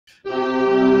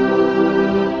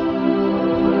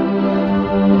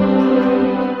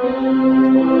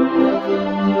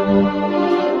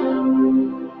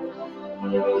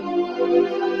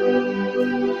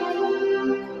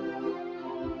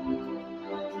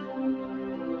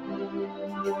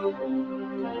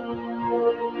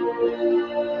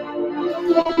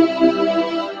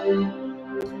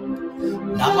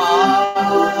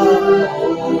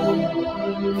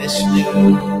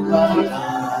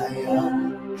Vishnu-padaya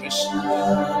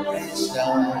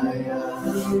Krishna-prestaya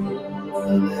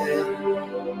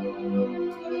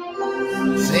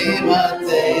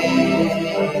Srimate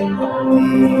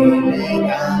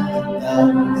Bhaktivedanta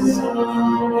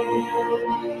Swami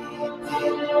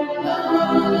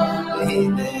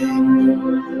Namite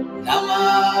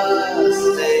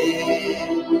Namaste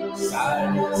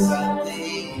Saraswati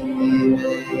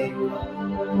Deve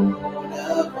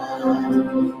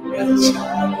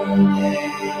Brahmacharya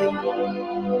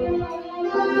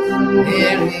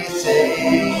Nirvise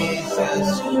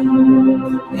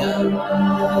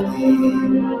Sasunyavadi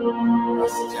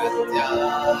Paschatya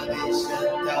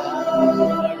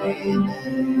Shantarine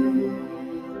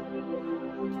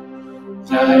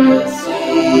Jaya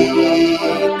Sri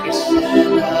Krishna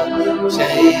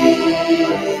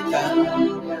Chaitanya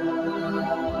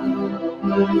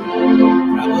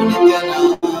Prabhu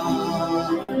Nityananda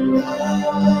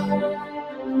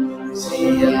Sri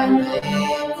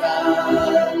Advaita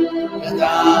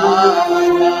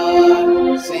Gadadhara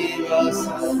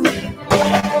Srivasadi.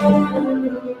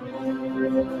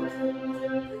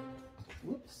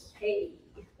 Whoops. Hey.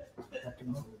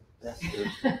 That's the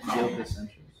yoga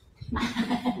centers.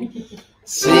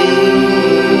 Sri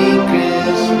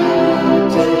Krishna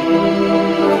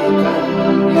Chaitanya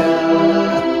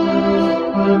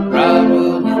Prabhu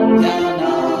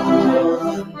Nityananda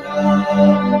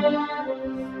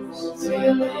Sri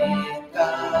Advaita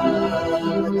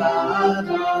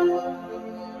Gadadhara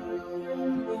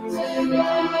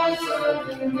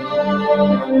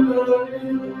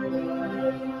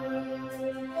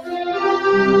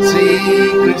Sri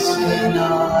Krishna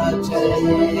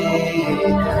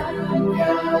Chaitanya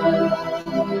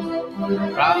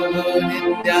Prabhu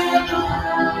Nityananda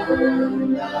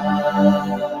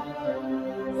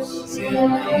Sri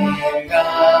Advaita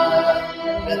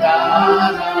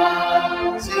Gadadhara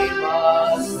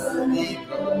Srivasadi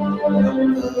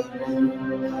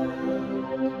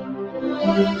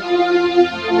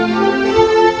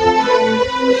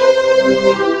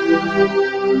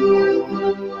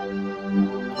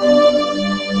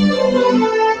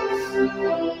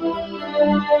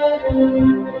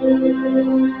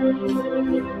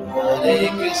Hare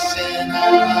Krishna,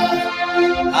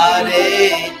 Hare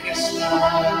Krishna,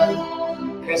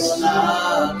 Krishna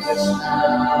Krishna,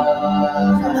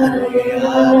 Hare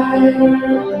Hare,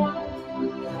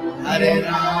 Hare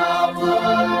Rama,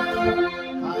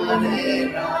 Hare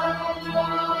Rama,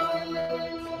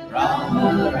 Rama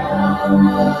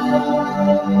Rama,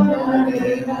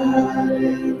 Hare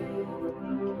Hare.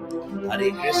 Hare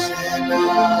Krishna,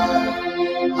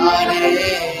 Hare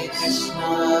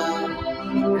Krishna,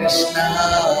 Krishna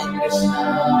Krishna,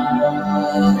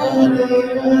 Hare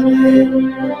Hare,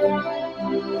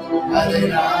 Hare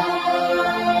Rama,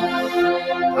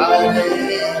 Hare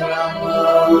Rama,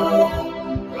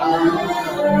 Rama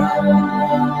Rama,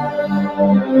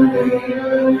 Hare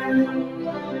Hare.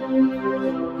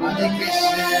 Hare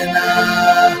Krishna,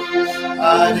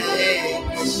 Hare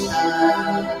Krishna,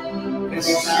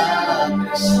 Krishna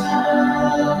Krishna,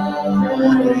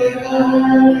 Hare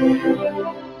Hare,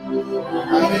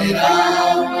 Hare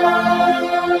Rama,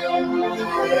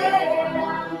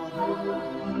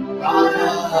 Rama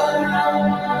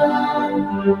Rama,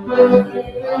 Hare Hare.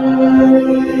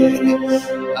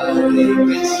 Hare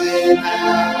Krishna,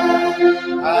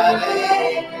 Hare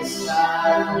Krishna,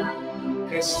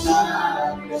 Krishna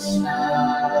Krishna,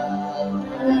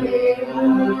 Hare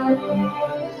Hare,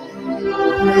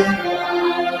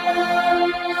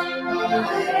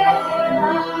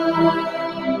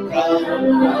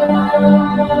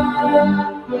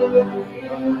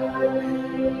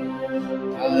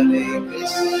 Hare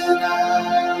Krishna,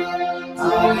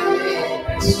 Hare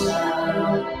Krishna,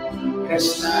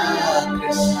 Krishna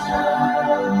Krishna,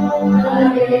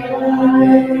 Hare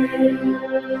Hare,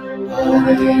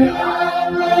 Hare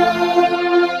Rama,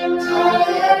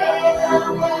 Hare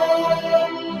Rama,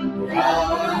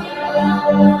 Rama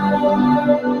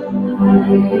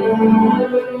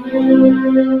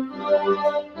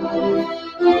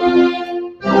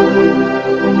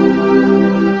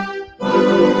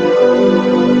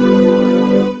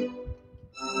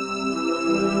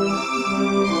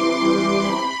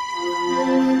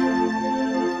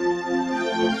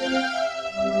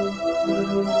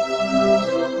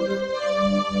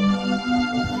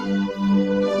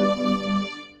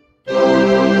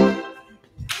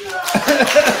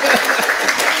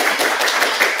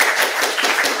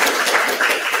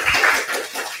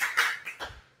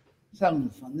having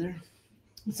fun there.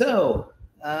 So,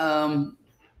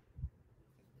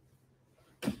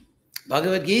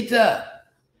 Bhagavad Gita.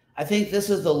 I think this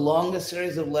is the longest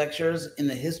series of lectures in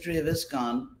the history of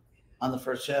ISKCON on the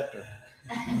first chapter.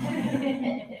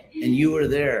 And you were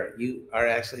there. You are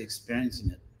actually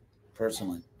experiencing it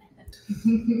personally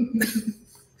in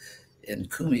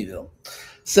Kumiville.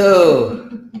 So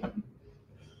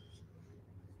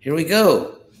here we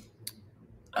go.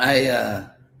 I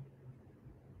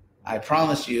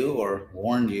promised you or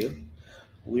warned you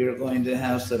we are going to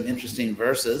have some interesting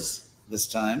verses this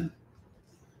time.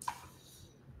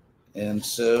 And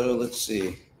so let's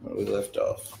see where we left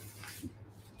off.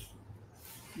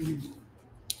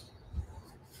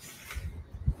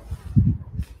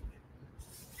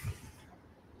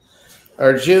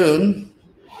 Arjuna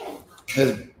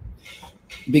has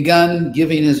begun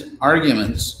giving his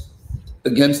arguments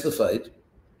against the fight,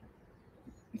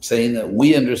 saying that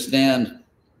we understand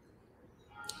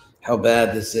how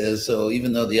bad this is. So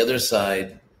even though the other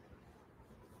side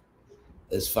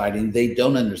is fighting, they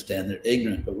don't understand. They're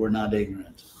ignorant, but we're not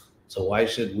ignorant. So why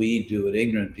should we do what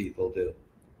ignorant people do?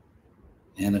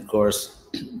 And of course,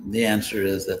 the answer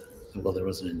is that, well, there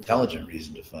was an intelligent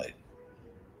reason to fight.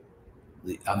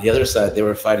 On the other side, they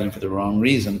were fighting for the wrong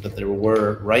reason, but there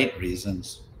were right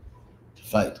reasons to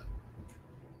fight.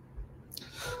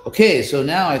 Okay, so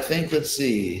now I think, let's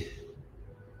see.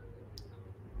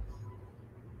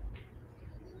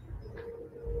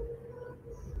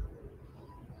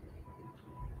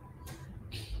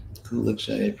 I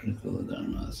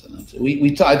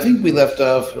think we left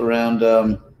off around.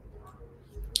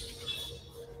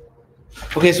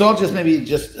 Okay, so I'll just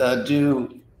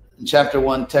do chapter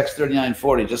 1, text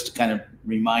 3940, just to kind of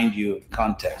remind you of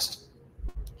context.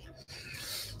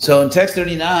 So in text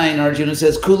 39, Arjuna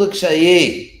says,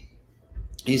 Kulakshaye.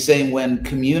 He's saying when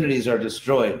communities are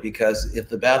destroyed, because if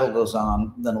the battle goes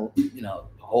on, then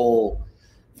whole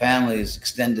families,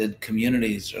 extended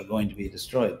communities are going to be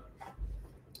destroyed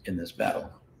in this battle.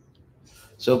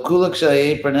 So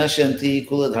Kulakshaye pranashanti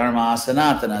kuladharma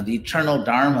sanatana. The eternal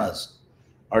dharmas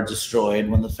are destroyed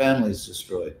when the family is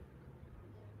destroyed.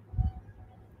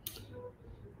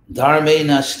 Dharme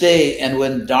nashte, and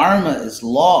when dharma is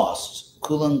lost,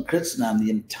 kulam kritsnam, the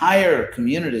entire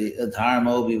community,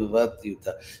 adharmo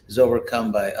vibhavatyuta, is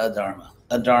overcome by adharma.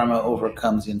 Adharma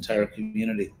overcomes the entire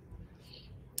community.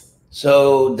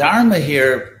 So dharma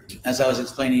here, as I was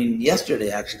explaining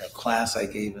yesterday, actually, a class I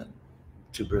gave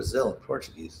to Brazil in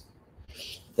Portuguese,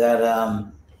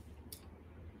 that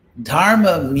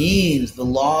dharma means the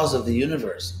laws of the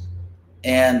universe.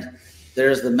 And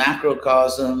there's the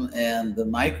macrocosm and the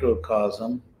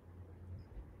microcosm,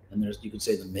 and there's, you could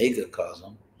say, the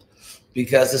megacosm,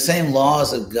 because the same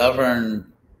laws that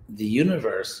govern the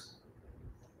universe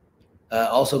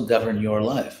also govern your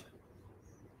life.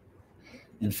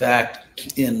 In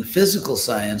fact, in physical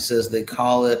sciences, they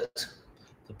call it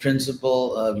the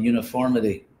principle of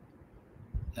uniformity,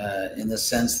 in the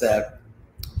sense that,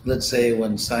 let's say,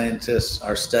 when scientists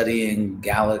are studying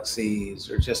galaxies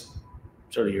or just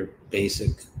sort of your basic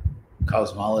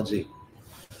cosmology,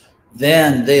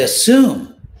 then they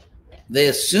assume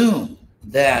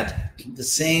that the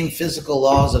same physical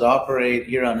laws that operate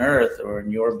here on Earth or in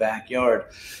your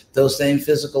backyard, those same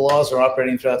physical laws are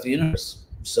operating throughout the universe.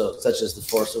 So, such as the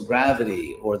force of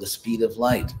gravity or the speed of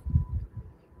light,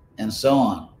 and so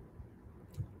on.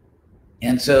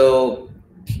 And so,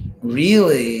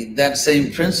 really, that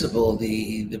same principle,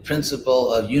 the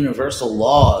principle of universal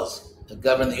laws that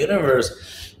govern the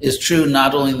universe, is true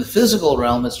not only in the physical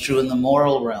realm, it's true in the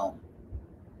moral realm.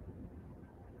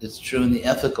 It's true in the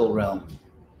ethical realm.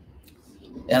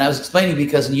 And I was explaining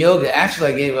because in yoga,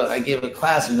 actually I gave a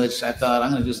class in which I thought I'm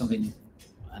going to do something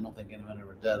I don't think anyone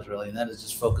ever does really, and that is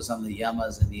just focus on the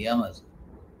yamas and niyamas,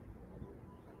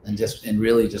 and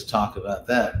really just talk about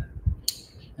that.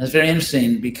 And it's very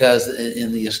interesting because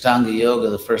in the Ashtanga Yoga,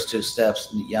 the first two steps,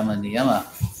 yama and niyama,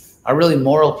 are really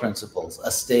moral principles.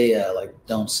 Asteya, like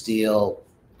don't steal,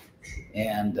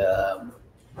 and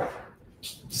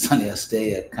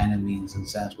sanyasteya kind of means in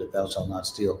Sanskrit, thou shalt not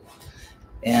steal,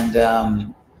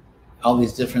 and all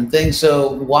these different things.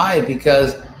 So why?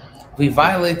 Because if we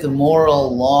violate the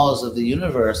moral laws of the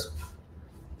universe,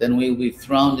 then we'll be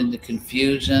thrown into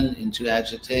confusion, into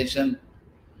agitation.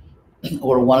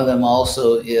 Or one of them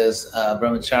also is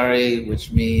brahmachari,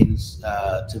 which means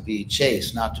to be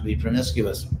chaste, not to be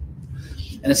promiscuous.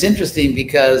 And it's interesting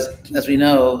because, as we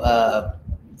know,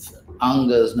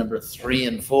 angas number 3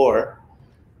 and 4,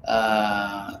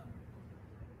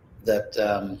 that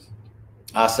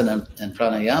asana and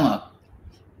pranayama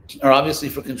are obviously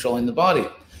for controlling the body.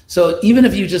 So even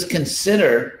if you just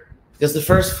consider Because the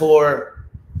first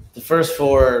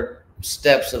four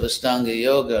steps of Ashtanga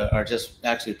yoga are just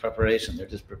actually preparation. They're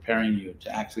just preparing you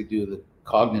to actually do the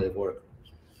cognitive work.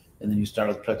 And then you start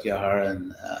with pratyahara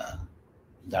and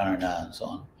dharana and so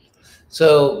on.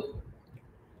 So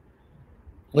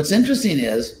what's interesting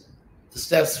is the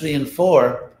steps 3 and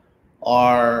 4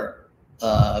 are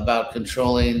about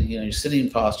controlling, your sitting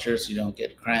posture so you don't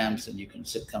get cramps and you can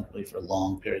sit comfortably for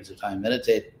long periods of time,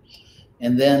 meditate.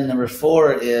 And then number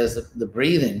 4 is the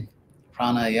breathing,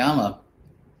 pranayama,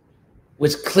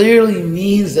 which clearly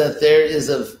means that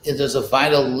there's a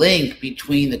vital link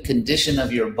between the condition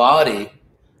of your body,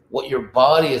 what your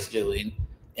body is doing,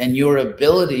 and your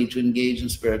ability to engage in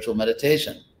spiritual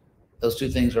meditation. Those two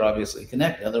things are obviously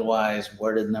connected. Otherwise,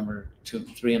 where did number 2,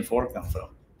 3, and 4 come from?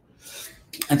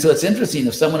 And so it's interesting,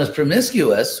 if someone is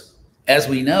promiscuous, as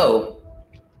we know,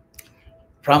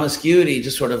 promiscuity,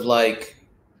 just sort of like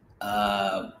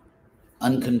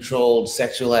uncontrolled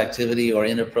sexual activity or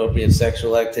inappropriate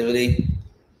sexual activity,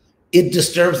 it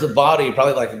disturbs the body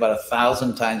probably like about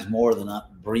 1,000 times more than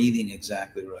not breathing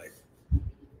exactly right.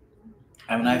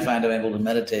 I mean, I find I'm able to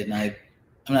meditate, and I'm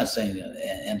not saying,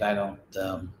 and I don't,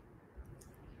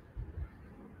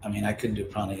 I couldn't do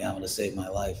pranayama to save my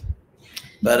life,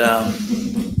 but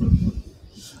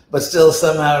still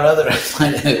somehow or other I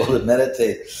find I'm able to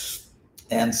meditate.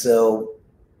 And so,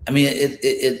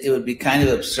 it would be kind of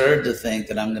absurd to think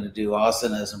that I'm going to do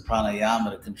asanas and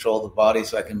pranayama to control the body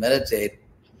so I can meditate,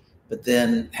 but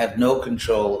then have no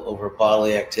control over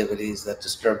bodily activities that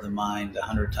disturb the mind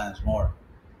 100 times more.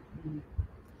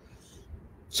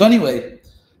 So anyway,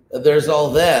 there's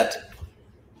all that.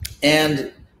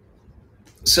 And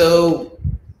so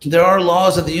there are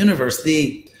laws of the universe.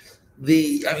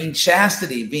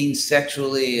 Chastity, being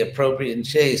sexually appropriate and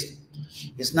chaste,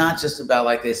 is not just about,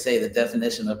 like they say, the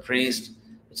definition of priest.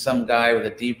 It's some guy with a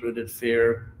deep-rooted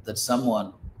fear that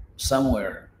someone,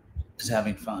 somewhere, is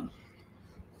having fun.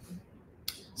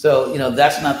 So,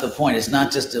 that's not the point. It's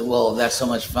not just, that's so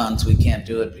much fun, so we can't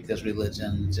do it because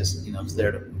religion just, is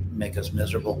there to make us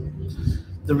miserable.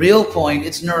 The real point,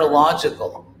 it's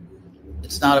neurological.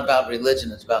 It's not about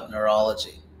religion, it's about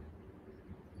neurology.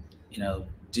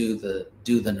 Do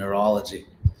the neurology.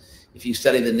 If you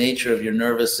study the nature of your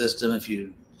nervous system, if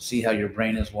you see how your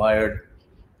brain is wired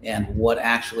and what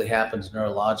actually happens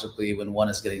neurologically when one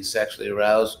is getting sexually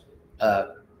aroused,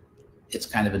 it's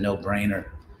kind of a no-brainer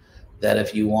that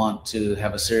if you want to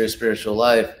have a serious spiritual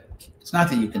life, it's not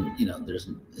that you can,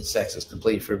 sex is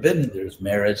completely forbidden. There's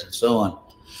marriage and so on,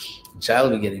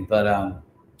 child begetting, but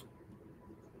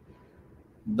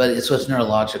it's what's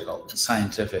neurological, it's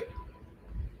scientific.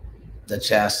 The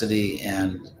chastity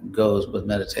and goes with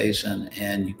meditation,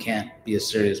 and you can't be a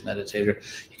serious meditator.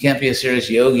 You can't be a serious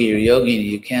yogi or yogini.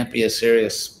 You can't be a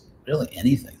serious, really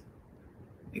anything,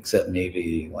 except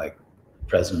maybe like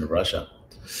President of Russia.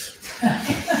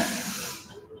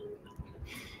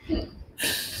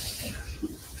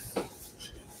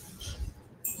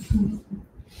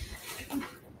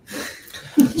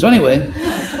 So anyway,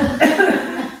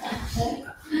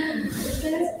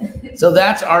 so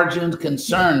that's Arjun's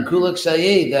concern,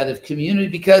 Kulakshaye, that if community,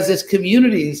 because it's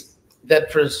communities that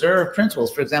preserve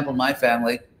principles. For example, my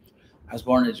family, I was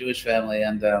born in a Jewish family,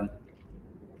 and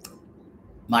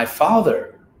my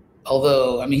father,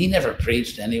 although, he never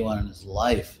preached to anyone in his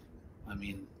life. I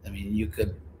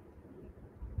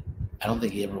don't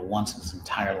think he ever once in his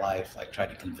entire life tried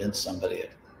to convince somebody of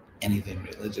anything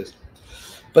religious.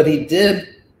 But he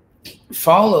did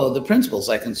follow the principles,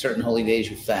 like in certain holy days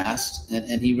you fast,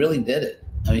 and he really did it.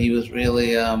 He was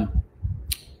really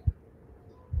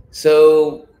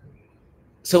so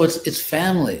it's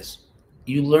families.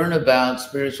 You learn about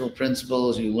spiritual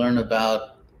principles, you learn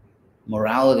about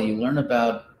morality, you learn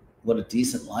about what a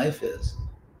decent life is,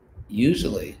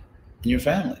 usually in your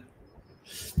family.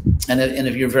 And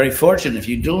if you're very fortunate, if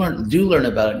you do learn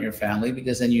about it in your family,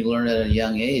 because then you learn at a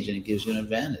young age and it gives you an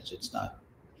advantage. It's not,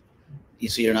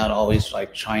 so you're not always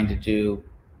trying to do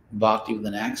bhakti with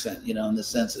an accent, in the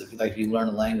sense that if you learn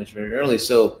a language very early.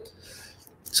 So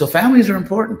families are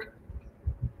important.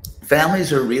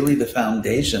 Families are really the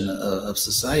foundation of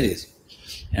societies.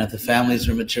 And if the families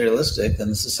are materialistic, then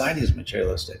the society is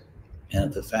materialistic. And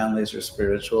if the families are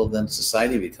spiritual, then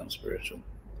society becomes spiritual.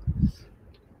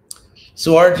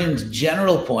 So Arjun's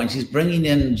general point, he's bringing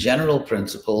in general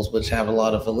principles which have a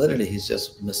lot of validity. He's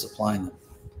just misapplying them.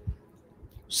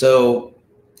 So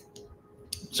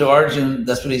Arjun,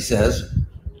 that's what he says.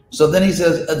 So then he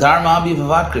says, Dharma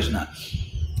Bhivavat Krishna.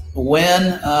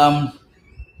 When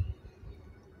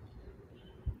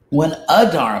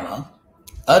adharma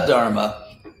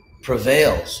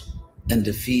prevails and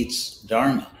defeats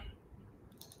dharma,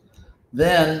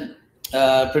 Then,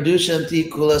 Pradushanti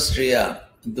Kulastriya,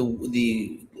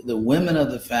 the women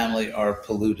of the family are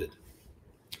polluted.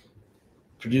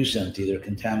 Pradushanti, they're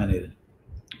contaminated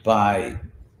by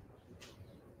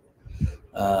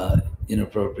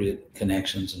inappropriate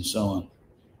connections and so on.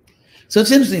 So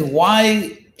it's interesting,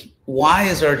 why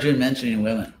is Arjuna mentioning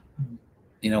women?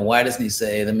 Why doesn't he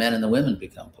say the men and the women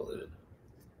become polluted?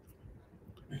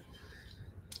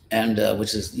 And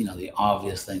which is, the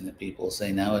obvious thing that people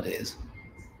say nowadays.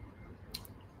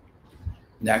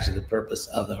 And actually, the purpose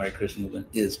of the Hare Krishna movement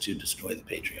is to destroy the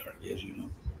patriarchy, as you know.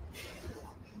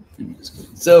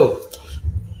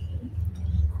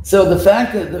 So the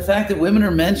fact that women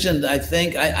are mentioned, I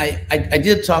think I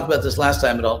did talk about this last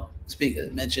time, but I'll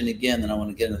mention again. Then I want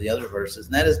to get into the other verses,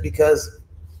 and that is because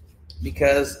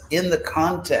in the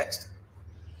context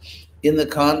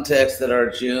that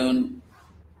Arjuna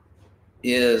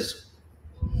is,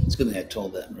 it's good thing I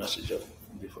told that in Rasa joke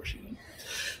before she went,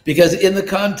 because in the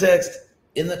context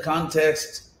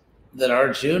that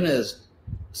Arjuna is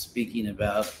speaking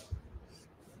about,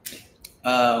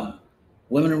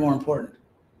 women are more important.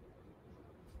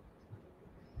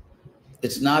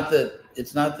 It's not that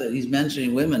he's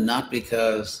mentioning women not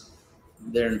because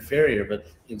they're inferior, but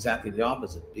exactly the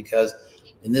opposite, because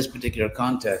in this particular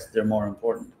context, they're more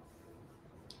important.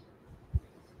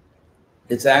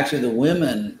 It's actually the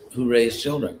women who raise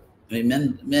children. I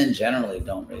mean, men generally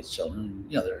don't raise children.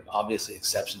 There are obviously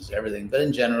exceptions to everything, but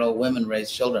in general, women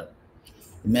raise children.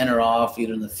 The men are off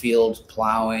either in the fields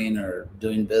plowing or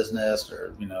doing business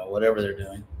or, whatever they're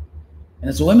doing. And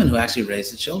it's the women who actually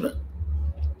raise the children.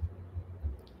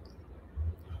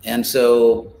 And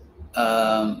so,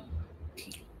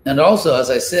 and also, as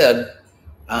I said,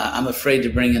 I'm afraid to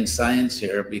bring in science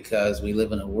here because we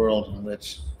live in a world in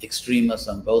which extremists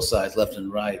on both sides, left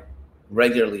and right,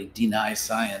 regularly deny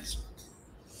science.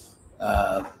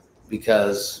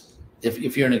 Because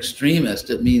if you're an extremist,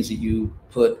 it means that you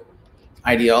put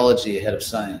ideology ahead of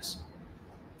science.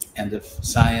 And if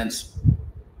science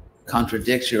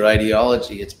contradicts your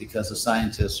ideology, it's because the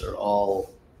scientists are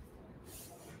all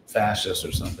fascists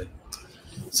or something.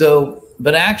 So,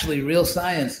 but actually real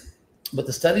science, what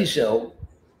the studies show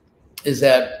is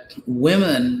that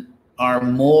women are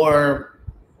more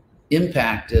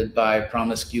impacted by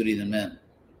promiscuity than men.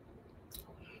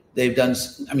 They've done,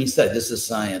 this is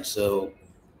science, so,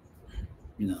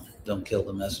 don't kill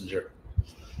the messenger.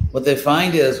 What they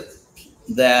find is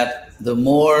that the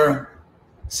more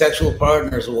sexual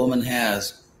partners a woman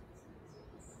has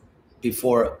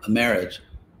before a marriage,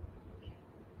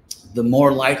 the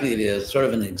more likely it is, sort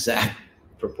of an exact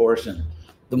proportion,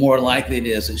 the more likely it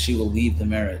is that she will leave the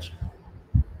marriage.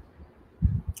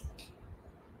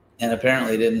 And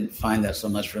apparently didn't find that so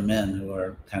much for men who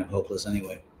are kind of hopeless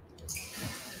anyway.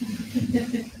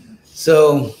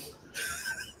 So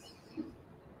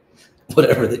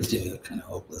whatever they do, they're kind of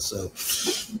hopeless.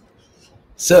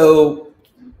 So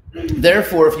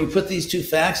therefore, if you put these two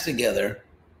facts together,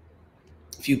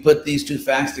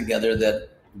 that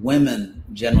women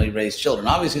generally raise children,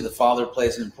 obviously the father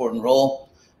plays an important role.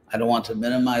 I don't want to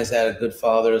minimize that. A good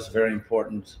father is a very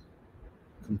important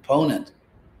component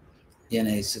in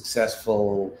the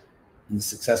successful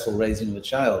raising of a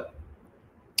child.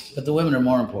 But the women are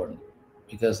more important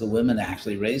because the women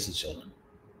actually raise the children.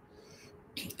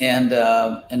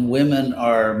 And women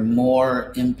are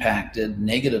more impacted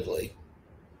negatively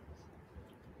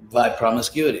by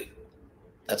promiscuity.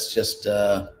 That's just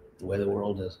the way the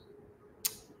world is.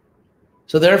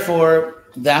 So therefore,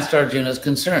 that's Arjuna's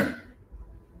concern.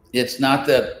 It's not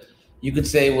that you could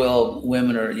say, well,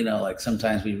 women are, like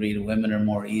sometimes we read women are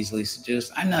more easily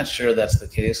seduced. I'm not sure that's the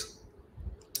case.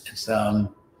 It's, men,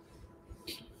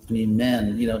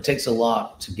 it takes a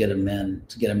lot to get a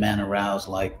man aroused,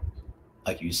 like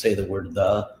you say the word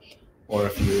 "the," or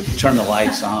if you turn the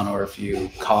lights on, or if you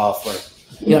cough, or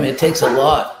it takes a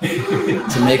lot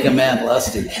to make a man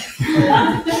lusty.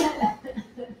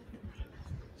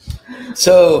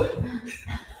 So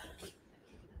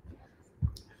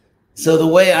the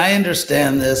way I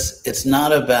understand this, it's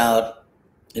not about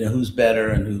who's better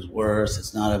and who's worse.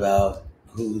 It's not about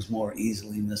who's more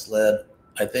easily misled.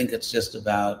 I think it's just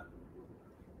about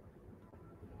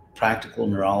practical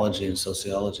neurology and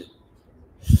sociology,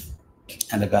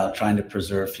 and about trying to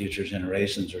preserve future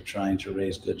generations or trying to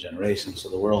raise good generations so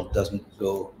the world doesn't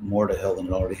go more to hell than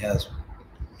it already has.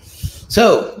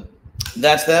 So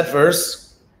that's that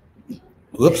verse.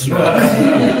 Whoops.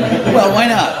 Well, why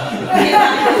not?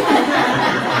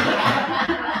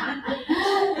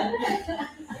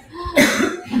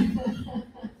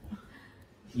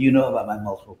 You know about my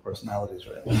multiple personalities,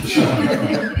 right?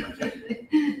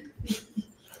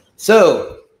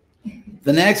 So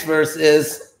The next verse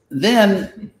is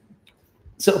then.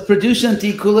 So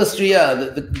Pradushanti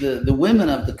Kulastriya, the women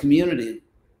of the community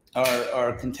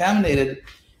are contaminated,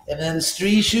 and then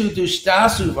Strishu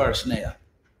Dushtasu Varsneya.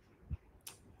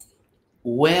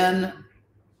 When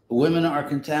women are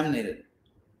contaminated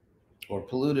or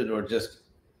polluted or just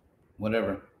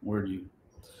whatever word you,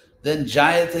 then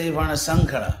Jayate Varna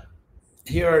Sankara.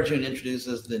 Here Arjuna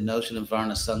introduces the notion of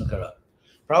Varna Sankara.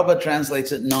 Prabhupada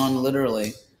translates it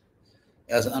non-literally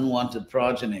as unwanted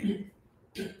progeny.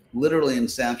 Literally in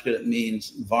Sanskrit it means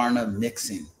Varna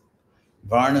mixing.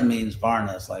 Varna means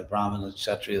Varnas, like Brahmanas,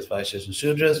 Kshatriyas, Vaishyas, and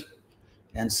Shudras.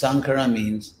 And Sankara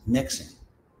means mixing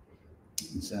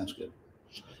in Sanskrit.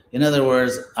 In other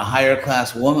words, a higher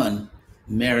class woman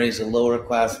marries a lower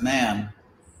class man,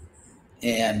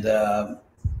 and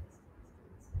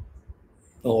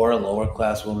or a lower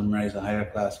class woman marries a higher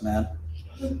class man.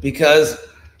 Because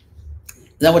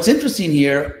now what's interesting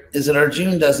here is that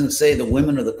Arjuna doesn't say the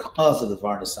women are the cause of the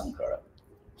Varna Sankara.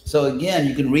 So again,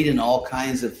 you can read in all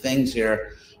kinds of things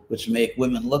here which make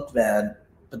women look bad,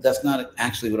 but that's not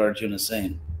actually what Arjuna is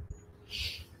saying.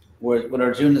 What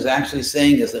Arjuna is actually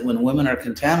saying is that when women are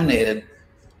contaminated,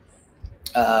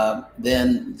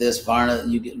 then this Varna,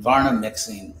 you get Varna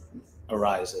mixing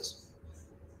arises.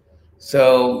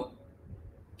 So,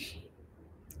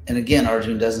 and again,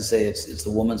 Arjuna doesn't say it's the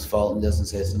woman's fault and doesn't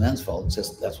say it's the men's fault. It's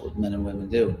just that's what men and women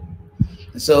do.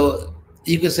 And so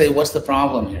you could say, what's the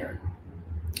problem here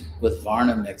with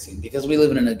Varna mixing? Because we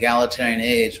live in an egalitarian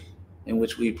age in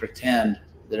which we pretend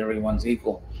that everyone's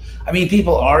equal. I mean,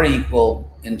 people are equal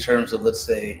in terms of, let's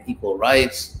say, equal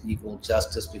rights, equal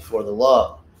justice before the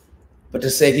law. But to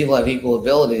say people have equal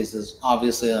abilities is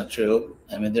obviously not true.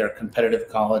 I mean, there are competitive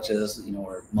colleges,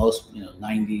 where most,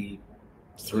 93%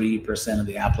 of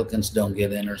the applicants don't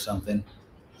get in or something.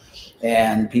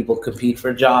 And people compete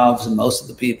for jobs, and most of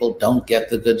the people don't get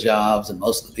the good jobs, and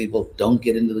most of the people don't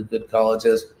get into the good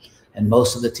colleges. And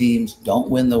most of the teams don't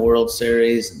win the World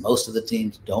Series, and most of the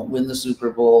teams don't win the Super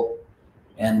Bowl,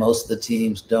 and most of the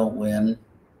teams don't win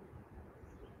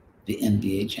the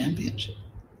NBA championship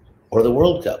or the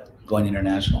World Cup, going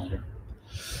international here.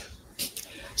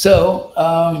 So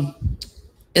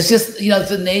it's just,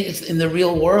 it's in the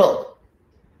real world.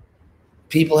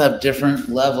 People have different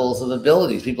levels of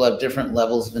abilities. People have different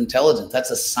levels of intelligence.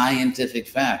 That's a scientific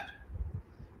fact.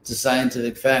 It's a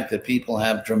scientific fact that people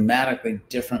have dramatically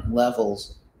different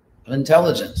levels of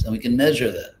intelligence, and we can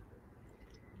measure that.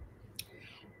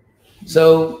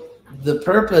 So the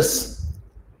purpose,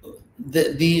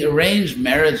 the arranged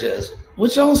marriages,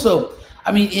 which also,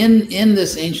 I mean, in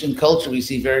this ancient culture, we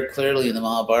see very clearly in the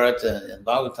Mahabharata and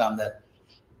Bhagavatam that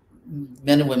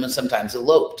men and women sometimes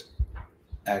eloped,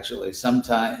 actually,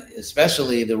 sometimes,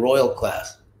 especially the royal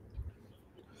class.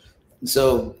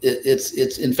 So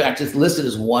it's in fact, it's listed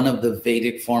as one of the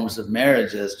Vedic forms of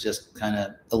marriage as just kind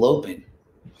of eloping.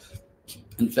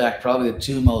 In fact, probably the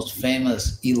two most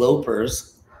famous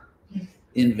elopers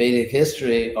in Vedic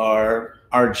history are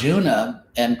Arjuna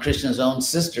and Krishna's own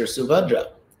sister,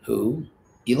 Subhadra, who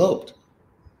eloped.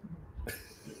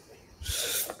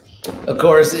 Of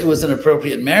course, it was an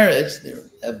appropriate marriage,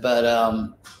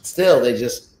 but still, they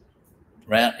just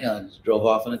ran, drove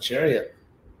off in a chariot.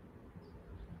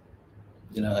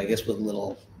 I guess with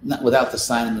not without the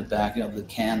sign in the back, the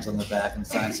cans on the back, and the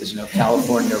sign says,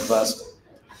 California or bust.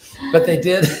 But they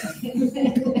did.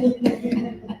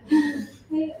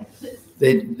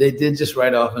 They did just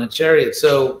ride off in a chariot.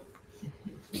 So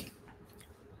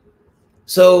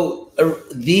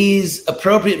these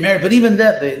appropriate marriage, but even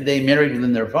that they married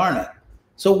within their Varna.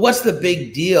 So what's the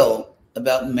big deal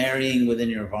about marrying within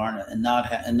your Varna and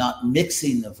not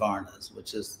mixing the Varnas,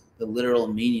 which is the literal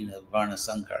meaning of Varna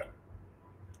Sankara?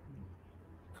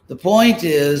 The point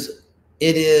is,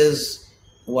 it is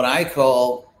what I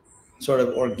call sort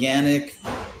of organic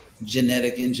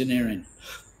genetic engineering,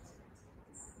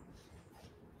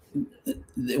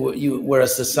 where a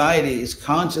society is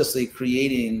consciously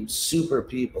creating super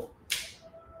people.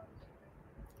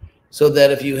 So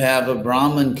that if you have a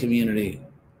Brahmin community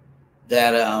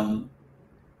that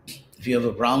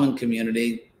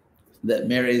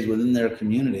marries within their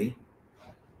community,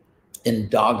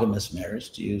 endogamous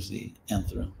marriage, to use the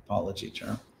anthropology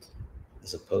term,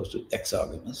 as opposed to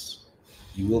exogamous.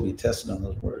 You will be tested on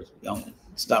those words.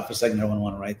 Stop for a second. Everyone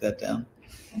want to write that down?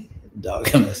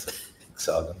 Endogamous,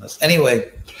 exogamous.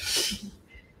 Anyway,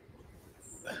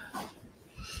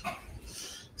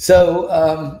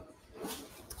 so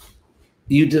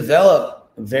you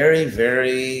develop very,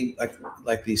 very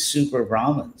like these super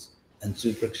Brahmins and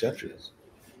super Kshatriyas.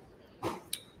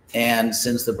 And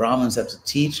since the Brahmins have to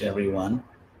teach everyone,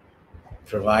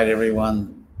 provide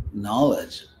everyone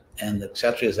knowledge, and the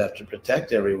Kshatriyas have to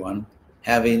protect everyone.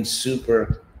 Having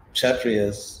super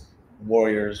Kshatriyas,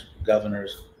 warriors,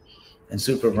 governors, and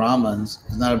super Brahmins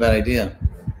is not a bad idea.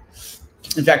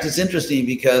 In fact, it's interesting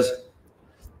because,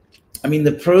 I mean,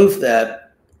 the proof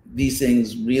that these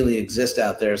things really exist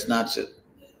out there is not just,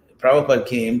 Prabhupada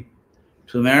came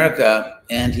to America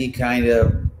and he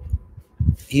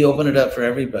opened it up for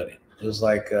everybody. It was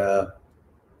like,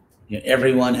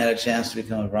 everyone had a chance to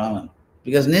become a Brahmin.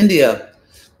 Because in India,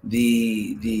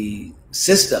 the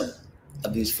system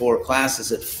of these four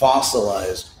classes, it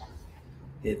fossilized.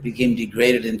 It became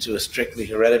degraded into a strictly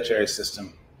hereditary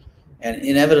system. And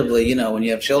inevitably, when you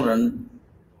have children,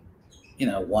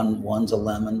 one's a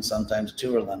lemon, sometimes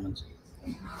two are lemons.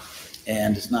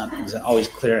 And it's not always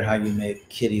clear how you make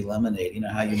kitty lemonade,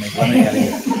 how you make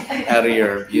lemonade out of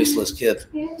your useless kid.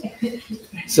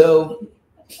 So,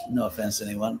 no offense to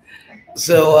anyone.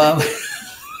 So,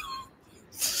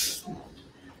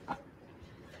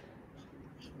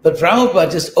 but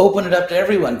Prabhupada just opened it up to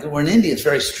everyone. We're in India, it's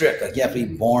very strict. Like, you have to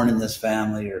be born in this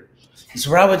family. So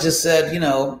Prabhupada just said,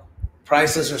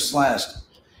 prices are slashed.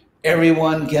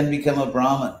 Everyone can become a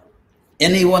Brahmin.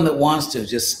 Anyone that wants to,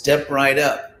 just step right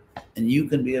up and you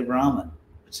can be a Brahmin,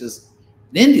 which is,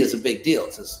 in India, it's a big deal.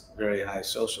 It's this very high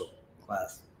social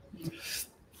class.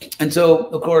 And so,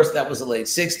 of course, that was the late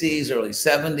 60s, early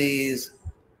 70s.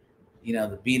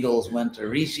 The Beatles went to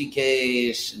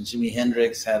Rishikesh, and Jimi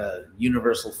Hendrix had a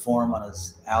universal form on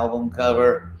his album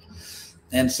cover.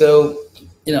 And so,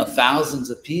 thousands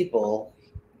of people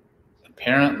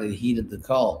apparently heeded the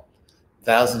call.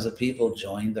 Thousands of people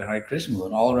joined the Hare Krishna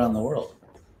movement all around the world.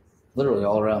 Literally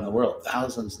all around the world.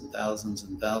 Thousands and thousands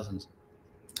and thousands.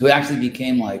 Who actually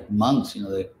became like monks.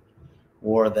 They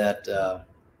wore that, that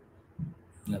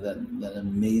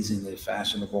amazingly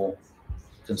fashionable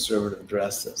conservative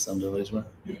dress that some devotees wear.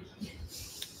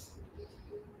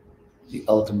 The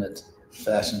ultimate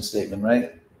fashion statement,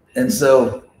 right? And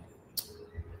so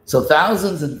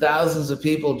thousands and thousands of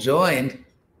people joined,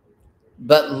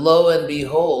 but lo and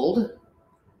behold,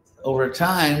 over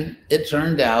time, it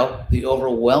turned out the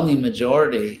overwhelming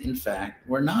majority, in fact,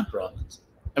 were not Brahmins.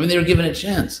 I mean, they were given a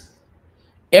chance.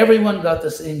 Everyone got the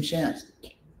same chance.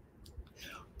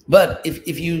 But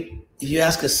if you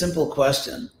ask a simple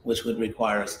question, which would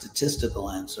require a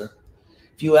statistical answer,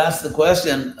 if you ask the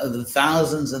question of the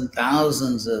thousands and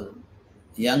thousands of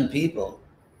young people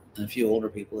and a few older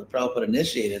people that Prabhupada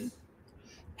initiated,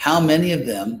 how many of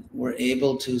them were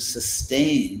able to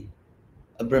sustain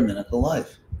a Brahminical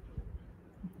life?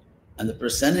 And the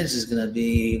percentage is going to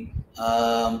be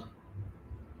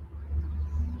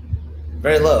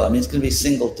very low. I mean, it's going to be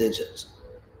single digits.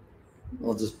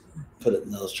 We'll just put it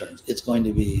in those terms. It's going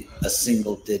to be a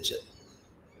single digit,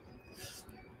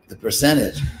 the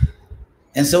percentage.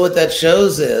 And so what that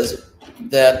shows is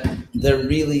that there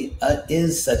really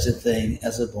is such a thing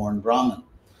as a born Brahmin.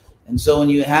 And so when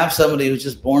you have somebody who's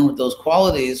just born with those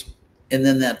qualities, and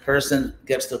then that person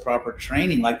gets the proper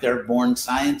training, like they're born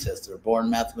scientists, they're born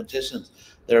mathematicians,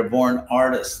 they're born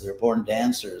artists, they're born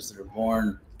dancers, they're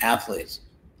born athletes.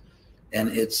 And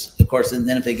it's, of course, and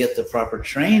then if they get the proper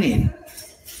training.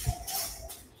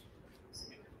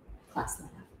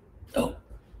 Oh.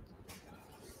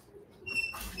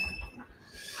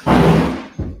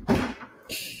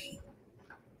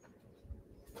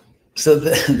 So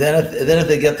then if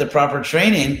they get the proper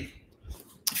training,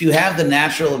 if you have the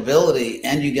natural ability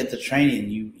and you get the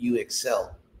training, you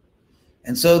excel.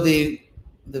 And so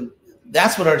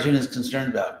that's what Arjuna is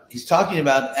concerned about. He's talking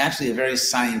about actually a very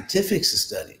scientific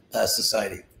society.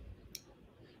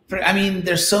 I mean,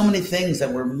 there's so many things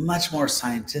that were much more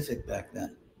scientific back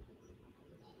then.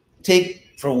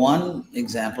 Take, for one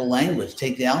example, language.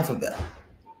 Take the alphabet.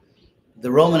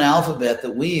 The Roman alphabet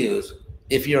that we use,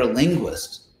 if you're a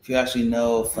linguist, if you actually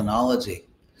know phonology,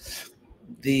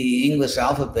 the English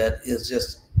alphabet is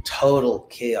just total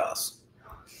chaos.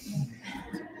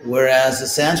 Whereas the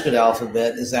Sanskrit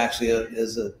alphabet is actually a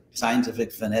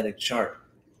scientific phonetic chart.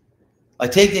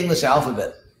 Like, take the English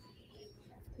alphabet.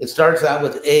 It starts out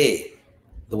with A,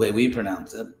 the way we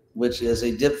pronounce it, which is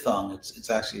a diphthong. It's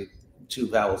actually two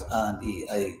vowels, A and E,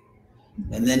 A.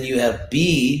 And then you have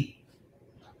B,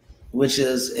 which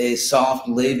is a soft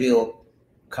labial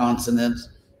consonant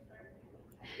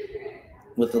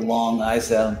with the long I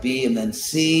sound, B, and then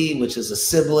C, which is a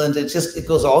sibilant. It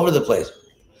goes all over the place.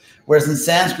 Whereas in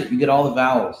Sanskrit, you get all the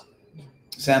vowels.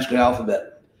 Sanskrit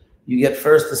alphabet. You get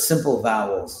first the simple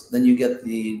vowels, then you get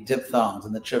the diphthongs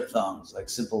and the triphthongs, like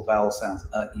simple vowel sounds,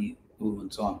 e, u,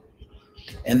 and so on.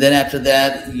 And then after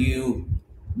that, if you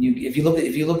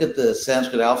look at the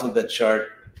Sanskrit alphabet chart,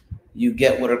 you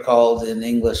get what are called in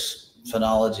English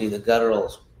phonology, the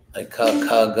gutturals, like ka,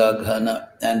 ka, ga, ga, na.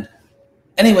 And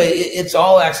anyway, it's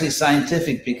all actually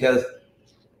scientific because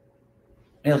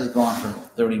maybe I'll just go on for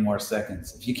 30 more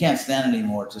seconds. If you can't stand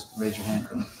anymore, just raise your hand.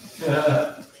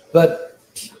 But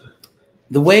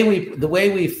the way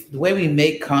we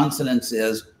make consonants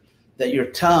is that your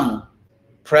tongue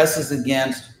presses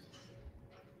against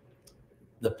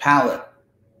the palate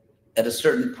at a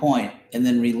certain point and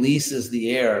then releases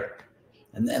the air.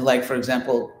 And then, like, for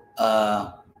example,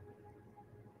 not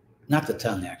the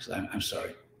tongue, actually, I'm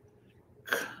sorry.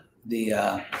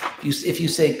 If you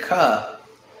say ka,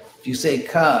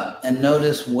 and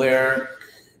notice where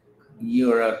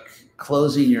you're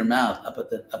closing your mouth up at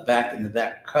the back in the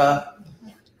back, ka.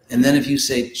 And then if you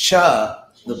say cha,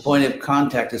 the point of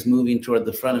contact is moving toward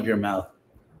the front of your mouth.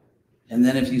 And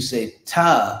then if you say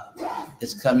ta,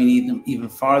 it's coming even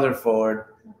farther forward,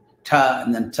 ta,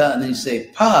 and then ta. And then you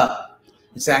say pa,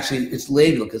 it's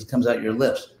labial because it comes out your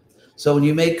lips. So when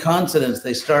you make consonants,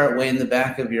 they start way in the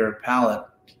back of your palate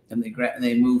and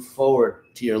they move forward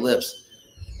to your lips.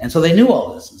 And so they knew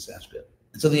all this in Sanskrit.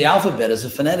 And so the alphabet is a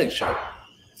phonetic chart.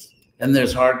 And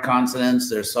there's hard consonants,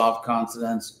 there's soft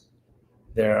consonants,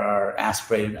 there are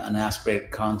aspirated,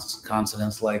 unaspirated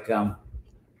consonants like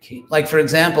for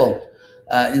example,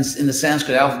 in the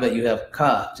Sanskrit alphabet, you have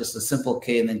ka, just a simple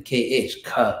K, and then KH,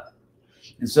 ka.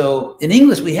 And so in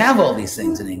English, we have all these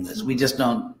things in English. We just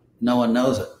no one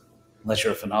knows it, unless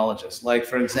you're a phonologist. Like,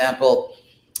 for example,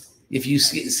 if you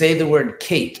say the word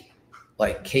Kate,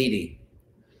 like Katie,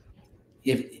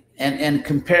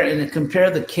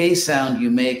 compare the K sound you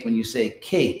make when you say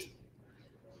Kate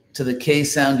to the K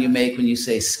sound you make when you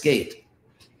say skate.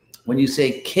 When you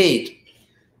say Kate,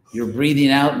 you're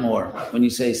breathing out more. When you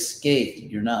say skate,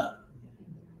 you're not.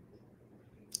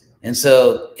 And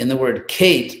so in the word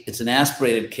Kate, it's an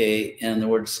aspirated K, and in the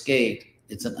word skate,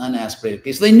 it's an unaspirated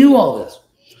K. So they knew all this.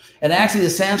 And actually, the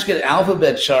Sanskrit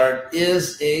alphabet chart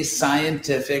is a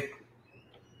scientific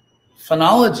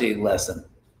phonology lesson.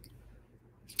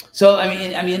 So, I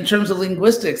mean, in terms of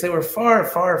linguistics, they were far,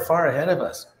 far, far ahead of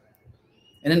us.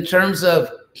 And in terms of,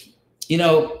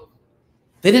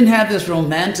 they didn't have this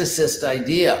romanticist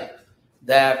idea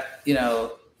that,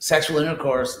 sexual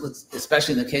intercourse,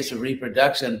 especially in the case of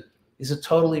reproduction, is a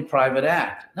totally private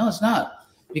act. No, it's not.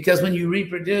 Because when you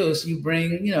reproduce, you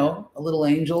bring, a little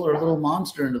angel or a little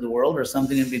monster into the world or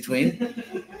something in between.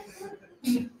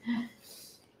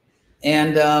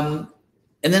 And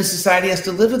then society has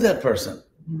to live with that person.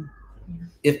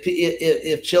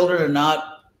 If children are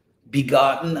not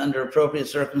begotten under appropriate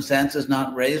circumstances,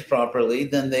 not raised properly,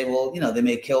 then they will, they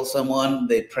may kill someone,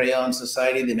 they prey on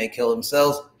society, they may kill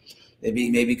themselves, they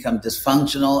may become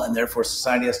dysfunctional, and therefore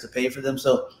society has to pay for them.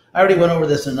 So I already went over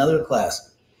this in another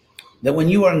class, that when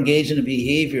you are engaged in a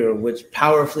behavior which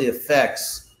powerfully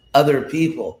affects other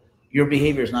people, your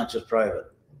behavior is not just private.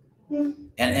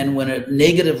 And when it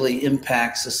negatively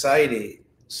impacts society,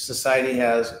 society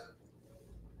has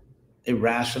a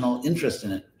rational interest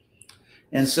in it.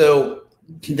 And so,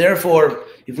 therefore,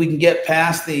 if we can get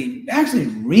past the actually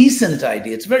recent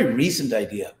idea, it's a very recent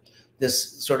idea,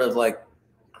 this sort of like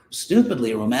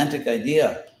stupidly romantic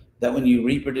idea that when you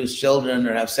reproduce children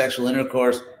or have sexual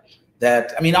intercourse,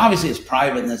 that, obviously it's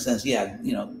private in the sense,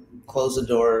 close the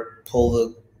door, pull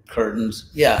the curtains.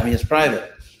 Yeah, it's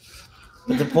private.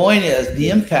 But the point is,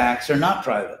 the impacts are not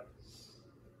private.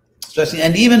 Especially,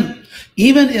 and even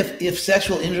if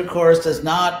sexual intercourse does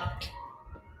not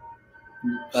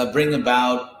bring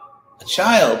about a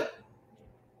child,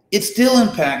 it still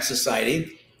impacts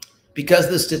society, because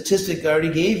the statistic I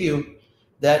already gave you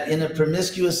that in a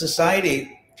promiscuous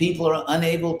society, people are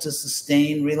unable to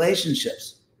sustain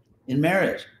relationships in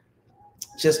marriage.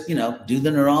 Just, do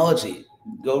the neurology,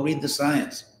 go read the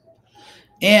science.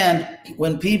 And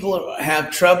when people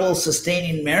have trouble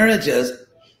sustaining marriages,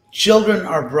 children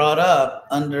are brought up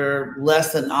under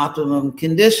less than optimum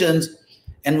conditions.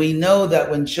 And we know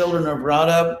that when children are brought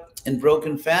up in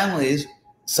broken families,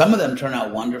 some of them turn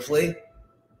out wonderfully,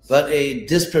 but a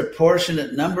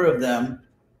disproportionate number of them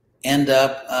end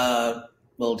up,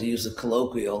 to use the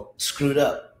colloquial, screwed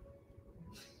up.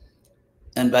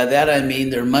 And by that I mean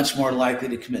they're much more likely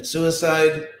to commit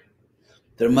suicide,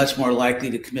 they're much more likely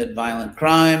to commit violent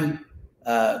crime,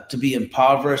 to be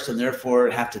impoverished and therefore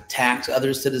have to tax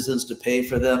other citizens to pay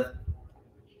for them.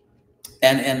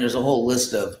 And there's a whole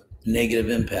list of negative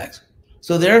impacts.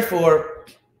 So therefore,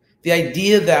 the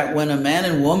idea that when a man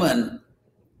and woman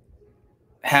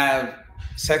have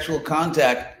sexual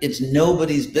contact, it's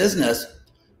nobody's business.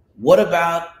 What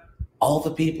about all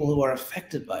the people who are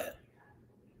affected by it?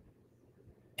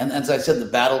 And as I said, the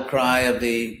battle cry of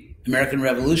the American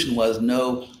Revolution was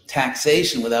no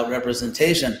taxation without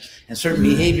representation, and certain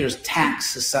behaviors tax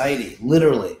society,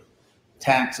 literally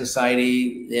tax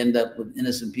society. They end up with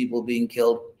innocent people being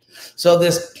killed. So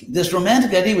this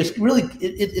romantic idea, which really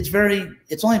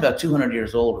it's only about 200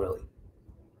 years old, really,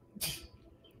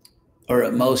 or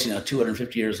at most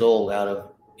 250 years old out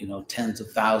of tens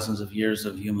of thousands of years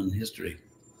of human history.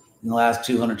 In the last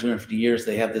 250 years,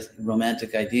 they have this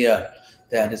romantic idea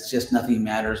that it's just nothing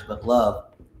matters but love.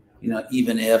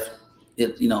 Even if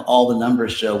all the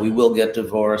numbers show we will get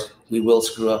divorced, we will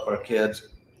screw up our kids,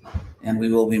 and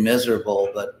we will be miserable,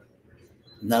 but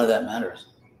none of that matters.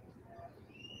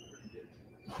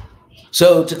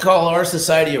 So to call our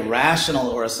society a rational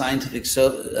or a scientific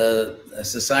a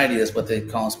society is what they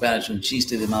call in Spanish un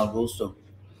chiste de mal gusto.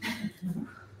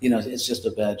 It's just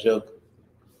a bad joke.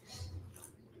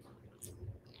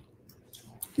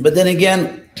 But then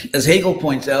again, as Hegel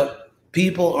points out,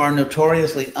 people are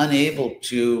notoriously unable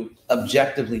to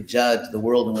objectively judge the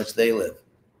world in which they live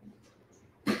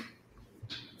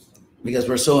because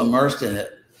we're so immersed in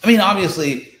it. I mean,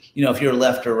 obviously, if you're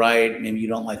left or right, maybe you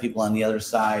don't like people on the other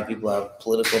side, people have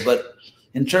political, but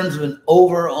in terms of an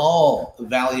overall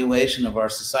evaluation of our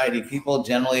society, people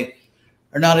generally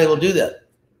are not able to do that.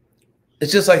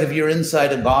 It's just like if you're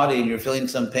inside a body and you're feeling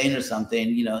some pain or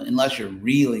something, unless you're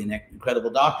really an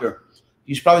incredible doctor,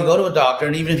 you should probably go to a doctor.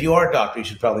 And even if you are a doctor, you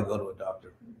should probably go to a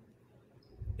doctor.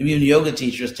 Even yoga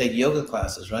teachers take yoga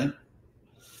classes, right?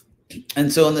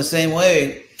 And so in the same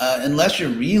way, unless you're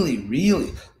really,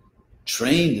 really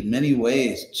trained in many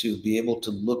ways to be able to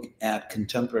look at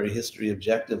contemporary history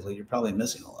objectively, you're probably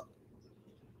missing a lot.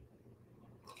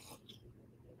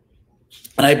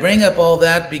 And I bring up all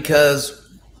that because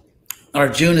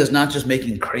Arjuna is not just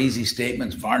making crazy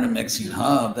statements, Varna mixing,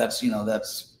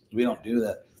 we don't do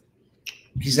that.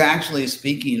 He's actually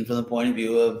speaking from the point of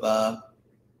view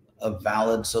of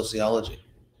valid sociology.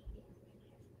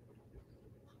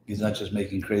 He's not just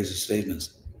making crazy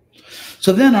statements.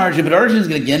 So then Arjun's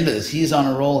going to get into this. He's on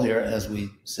a roll here, as we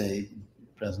say in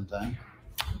present time.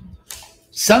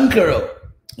 Sankaro.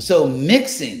 So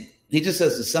mixing. He just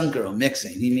says the Sankaro,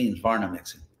 mixing. He means Varna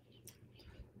mixing.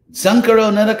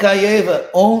 Sankaro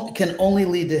Narakayeva can only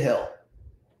lead to hell.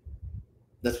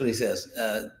 That's what he says.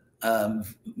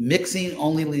 Mixing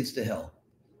only leads to hell.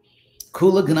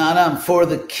 Kula Gnanam, for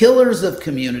the killers of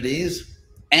communities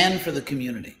and for the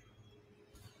community.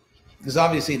 Because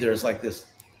obviously there's like this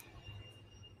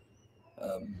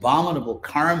abominable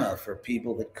karma for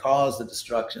people that cause the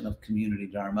destruction of community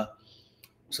dharma.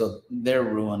 So they're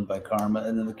ruined by karma,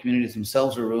 and then the communities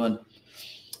themselves are ruined.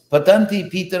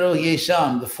 Patanti Pitaro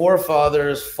Yesham, the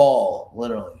forefathers fall,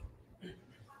 literally.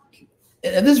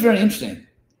 And this is very interesting.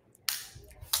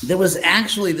 There was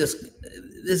actually this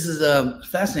is a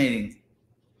fascinating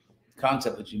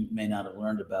concept that you may not have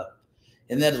learned about.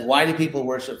 And that is, why do people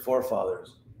worship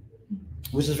forefathers?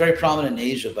 Which is very prominent in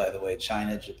Asia, by the way,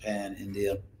 China, Japan,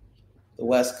 India. The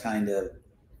West kind of,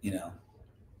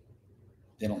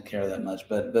 they don't care that much.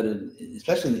 But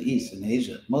especially in the East, in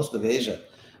Asia, most of Asia,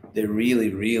 they really,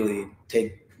 really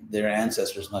take their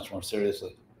ancestors much more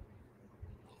seriously.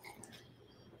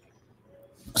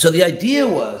 So the idea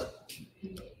was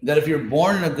that if you're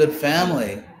born in a good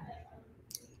family,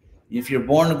 the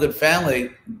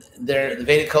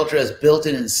Vedic culture has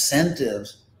built-in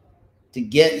incentives to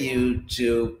get you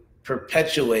to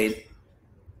perpetuate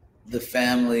the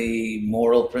family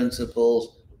moral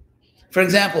principles. For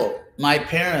example, my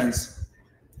parents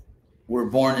were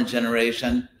born in a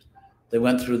generation. They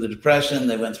went through the Depression,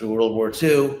 they went through World War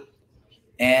II,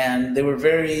 and they were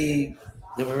very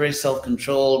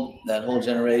self-controlled, that whole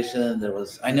generation.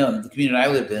 I know in the community I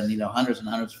lived in, hundreds and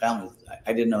hundreds of families.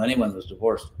 I didn't know anyone was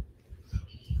divorced.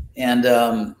 And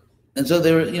so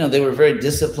they were very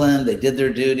disciplined. They did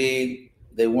their duty.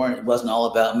 It wasn't all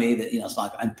about me. That, it's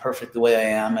not like I'm perfect the way I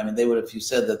am. I mean, if you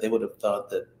said that, they would have thought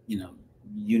that,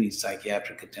 you need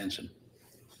psychiatric attention.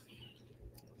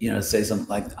 To say something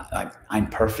like I'm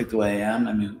perfect the way I am.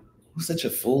 I mean, who's such a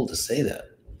fool to say that?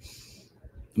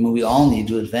 I mean, we all need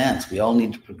to advance. We all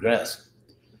need to progress.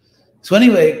 So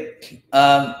anyway,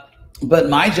 but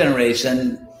my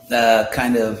generation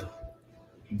kind of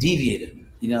deviated.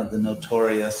 The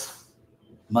notorious,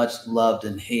 much loved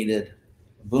and hated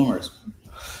boomers.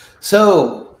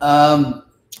 So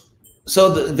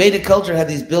the Vedic culture had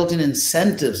these built-in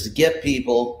incentives to get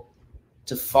people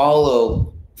to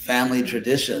follow family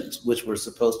traditions, which were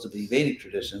supposed to be Vedic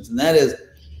traditions, and that is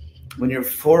when your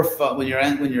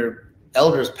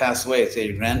elders pass away, say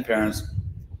your grandparents,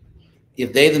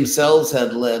 if they themselves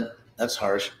had led, that's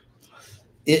harsh.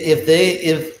 If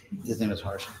his name is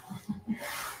harsh.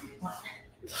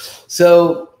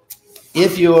 So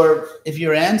if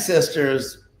your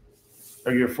ancestors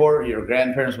or your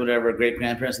grandparents, whatever, great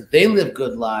grandparents, if they live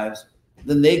good lives,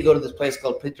 then they go to this place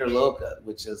called Pitarloka,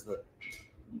 which is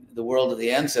the world of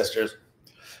the ancestors.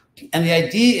 And the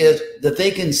idea is that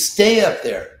they can stay up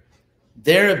there.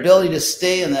 Their ability to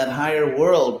stay in that higher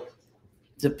world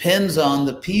depends on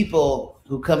the people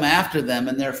who come after them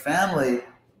and their family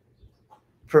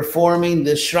performing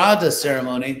the Shraddha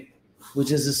ceremony,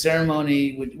 which is a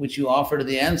ceremony which you offer to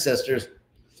the ancestors.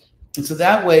 And so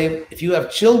that way, if you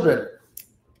have children,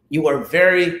 you are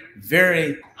very,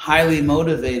 very highly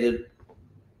motivated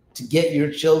to get your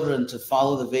children to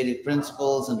follow the Vedic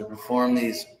principles and to perform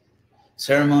these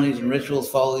ceremonies and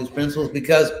rituals, follow these principles,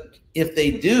 because if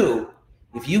they do,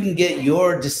 if you can get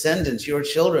your descendants, your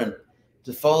children,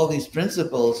 to follow these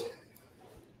principles,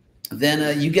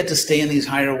 then you get to stay in these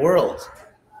higher worlds.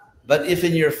 But if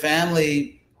in your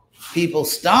family people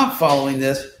stop following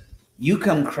this, you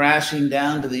come crashing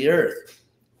down to the earth,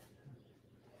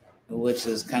 which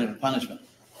is kind of a punishment.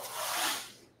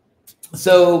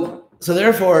 So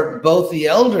therefore, both the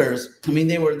elders, I mean,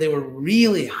 they were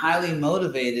really highly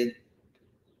motivated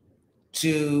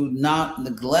to not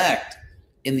neglect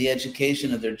in the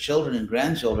education of their children and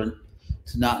grandchildren,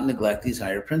 to not neglect these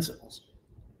higher principles.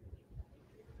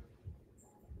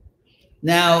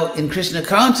 Now, in Krishna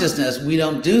consciousness, we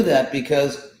don't do that,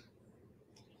 because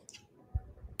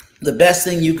the best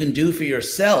thing you can do for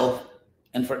yourself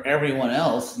and for everyone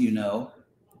else, the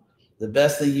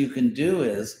best thing you can do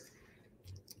is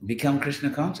become Krishna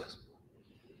conscious.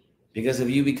 Because if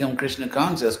you become Krishna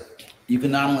conscious, you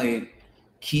can not only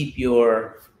keep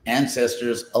your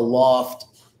ancestors aloft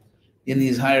in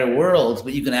these higher worlds,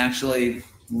 but you can actually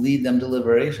lead them to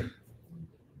liberation.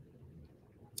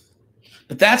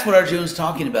 But that's what Arjuna's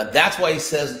talking about. That's why he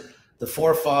says the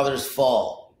forefathers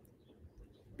fall.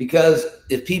 Because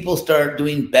if people start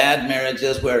doing bad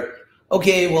marriages where,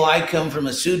 okay, well, I come from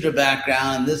a Sudra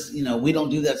background, and this, we don't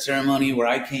do that ceremony, where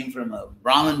I came from a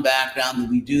Brahmin background, and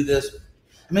we do this.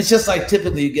 I mean, it's just like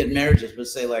typically you get marriages, but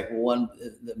say like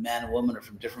the man and woman are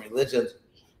from different religions,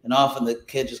 and often the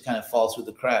kid just kind of falls through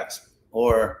the cracks.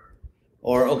 Or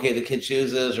okay, the kid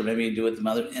chooses, or maybe you do it with the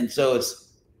mother. And so it's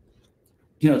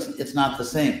not the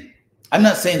same. I'm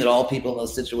not saying that all people in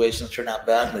those situations turn out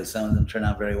badly. Some of them turn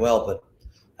out very well, but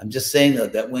I'm just saying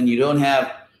that when you don't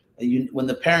have, when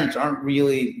the parents aren't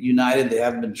really united, they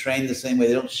haven't been trained the same way,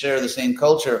 they don't share the same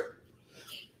culture,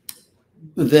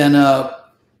 then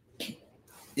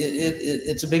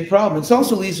it's a big problem. It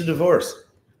also leads to divorce.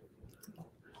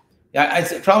 Yeah, I'd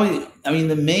say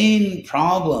the main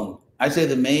problem, I'd say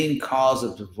the main cause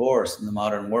of divorce in the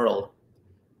modern world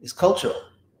is cultural.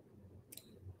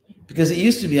 Because it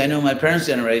used to be, I know my parents'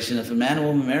 generation, if a man and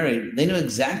woman married, they knew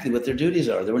exactly what their duties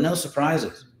are. There were no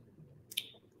surprises.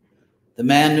 The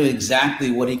man knew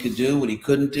exactly what he could do, what he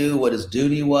couldn't do, what his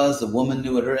duty was. The woman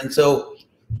knew what her, and so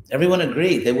everyone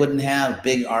agreed. They wouldn't have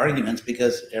big arguments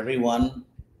because everyone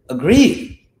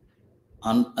agreed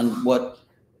on what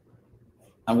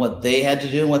they had to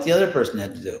do and what the other person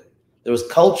had to do. There was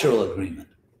cultural agreement.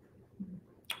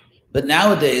 But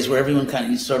nowadays, where everyone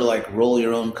kind of sort of like roll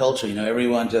your own culture,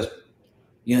 everyone just,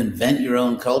 invent your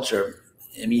own culture.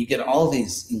 I mean, you get all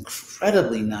these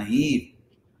incredibly naive,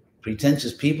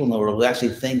 pretentious people in the world who actually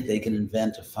think they can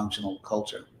invent a functional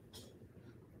culture.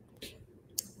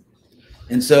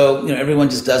 And so, everyone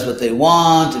just does what they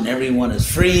want, and everyone is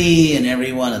free, and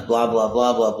everyone is blah, blah,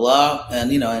 blah, blah, blah.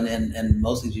 And, and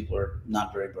most of these people are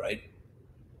not very bright,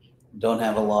 don't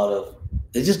have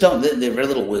they just don't, they have very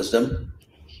little wisdom.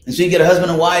 And so you get a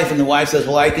husband and wife, and the wife says,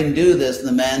 well, I can do this. And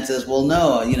the man says, well,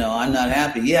 no, I'm not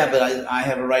happy. Yeah, but I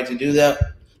have a right to do that.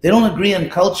 They don't agree on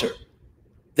culture.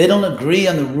 They don't agree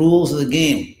on the rules of the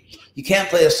game. You can't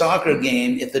play a soccer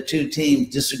game if the two teams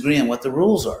disagree on what the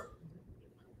rules are.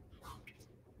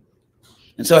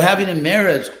 And so having a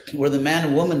marriage where the man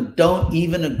and woman don't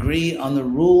even agree on the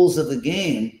rules of the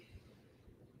game,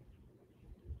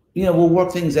 we'll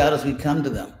work things out as we come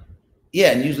to them.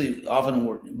 Yeah, and usually,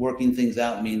 often working things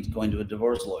out means going to a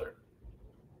divorce lawyer.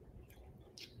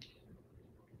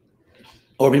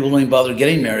 Or people don't even bother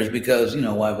getting married because,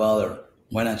 why bother?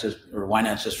 Why not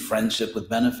just friendship with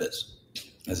benefits,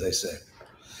 as they say.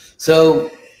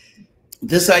 So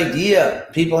this idea,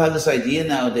 people have this idea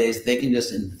nowadays, they can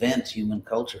just invent human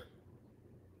culture.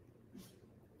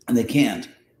 And they can't.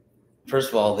 First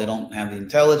of all, they don't have the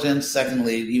intelligence.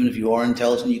 Secondly, even if you are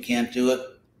intelligent, you can't do it.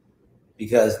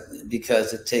 Because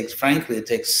it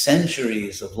takes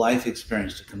centuries of life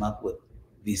experience to come up with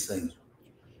these things.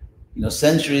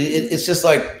 Centuries, it's just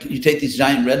like you take these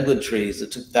giant redwood trees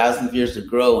that took thousands of years to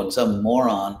grow, and some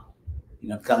moron,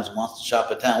 comes and wants to chop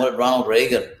it down. What did Ronald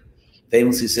Reagan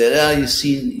famously said, "Oh, you've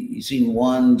seen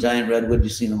one giant redwood,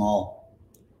 you've seen them all."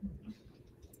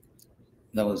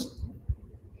 That was,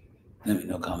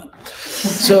 no comment.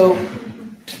 So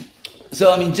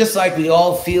I mean, just like we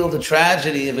all feel the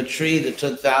tragedy of a tree that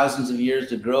took thousands of years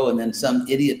to grow and then some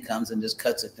idiot comes and just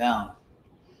cuts it down.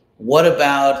 What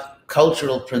about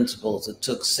cultural principles that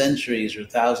took centuries or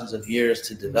thousands of years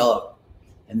to develop?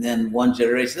 And then one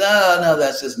generation, "Oh, no,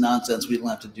 that's just nonsense. We don't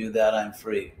have to do that. I'm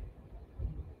free."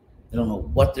 They don't know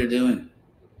what they're doing.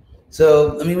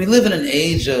 So, I mean, we live in an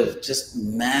age of just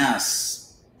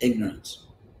mass ignorance.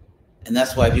 And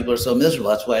that's why people are so miserable.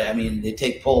 That's why, I mean, they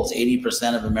take polls.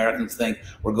 80% of Americans think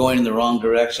we're going in the wrong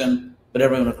direction. But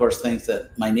everyone, of course, thinks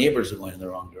that my neighbors are going in the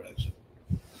wrong direction.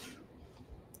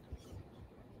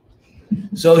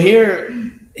 So here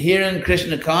in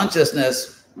Krishna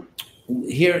consciousness,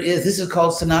 this is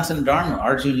called Sanatana Dharma.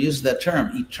 Arjuna uses that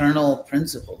term, eternal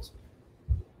principles.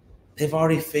 They've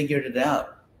already figured it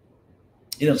out.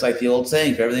 It's like the old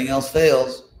saying, if everything else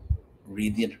fails,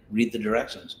 read the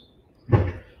directions.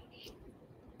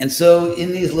 And so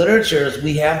in these literatures,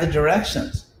 we have the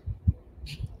directions.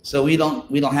 So we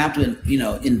don't have to,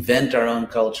 invent our own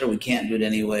culture. We can't do it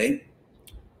anyway.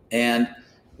 And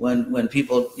when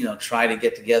people, try to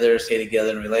get together, stay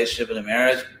together in a relationship, in a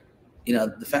marriage,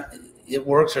 the fact it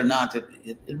works or not,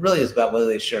 it really is about whether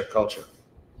they share culture.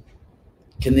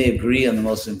 Can they agree on the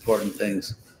most important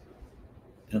things?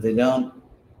 And if they don't,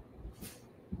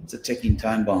 it's a ticking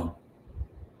time bomb.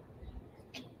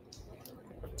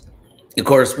 Of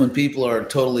course, when people are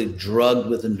totally drugged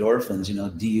with endorphins,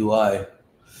 DUI,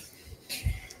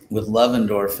 with love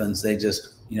endorphins, they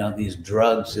just, these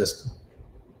drugs just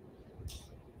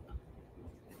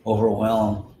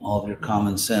overwhelm all of your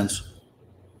common sense.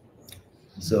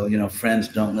 So, friends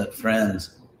don't let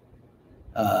friends,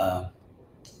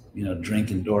 drink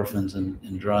endorphins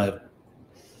and drive.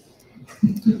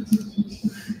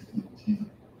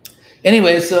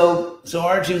 Anyway, so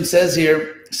Arjuna says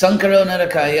here, Sankaro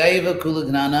narakayaiva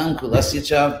kulagnanam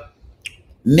kulasyacha,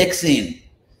 mixing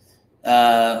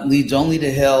leads only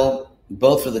to hell,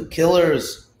 both for the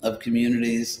killers of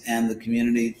communities and the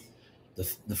community.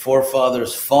 The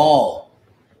forefathers fall.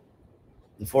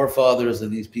 The forefathers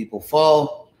of these people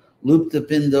fall. Lupta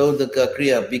pindodaka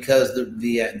kriya, because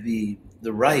the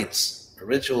rites, the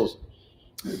rituals,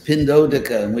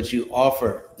 pindodaka, in which you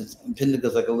offer. Pindaka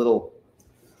is like a little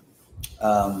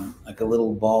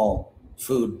ball.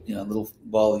 Food, a little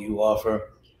ball you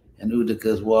offer, and udaka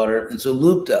is water. And so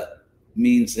lupta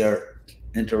means they're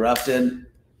interrupted,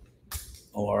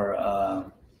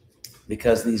 or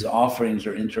because these offerings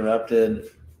are interrupted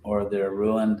or they're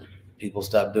ruined, people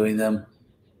stop doing them,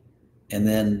 and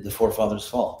then the forefathers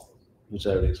fall, which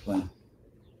I already explained.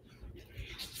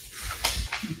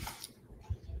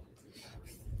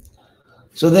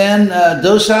 So then,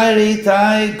 dosairi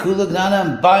tai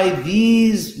kulagnanam, by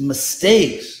these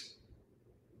mistakes,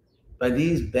 by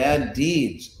these bad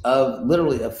deeds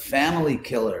of family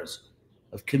killers,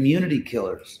 of community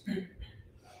killers,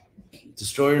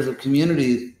 destroyers of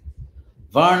communities,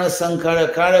 Varna Sankara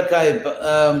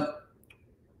Karakai,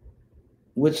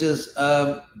 which is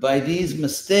by these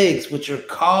mistakes which are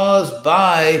caused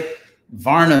by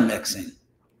Varna mixing.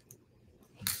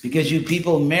 Because you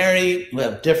people marry who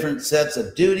have different sets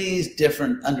of duties,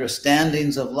 different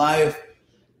understandings of life,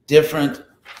 different,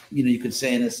 you could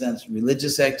say in a sense,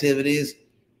 religious activities.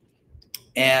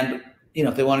 And,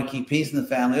 if they want to keep peace in the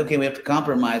family, okay, we have to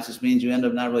compromise. This means you end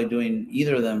up not really doing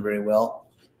either of them very well.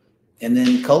 And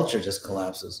then culture just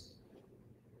collapses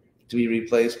to be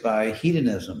replaced by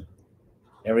hedonism.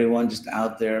 Everyone just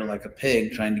out there like a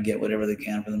pig trying to get whatever they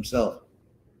can for themselves.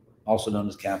 Also known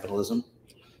as capitalism,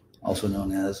 also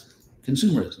known as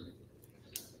consumerism.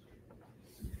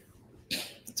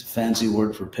 It's a fancy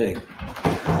word for pig.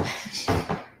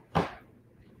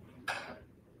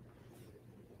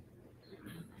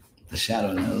 The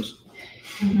shadow knows.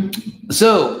 Mm-hmm.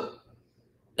 So,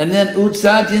 and then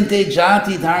utsatyante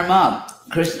jati dharma.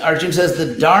 Arjuna says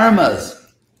the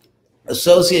dharmas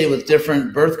associated with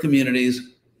different birth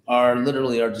communities are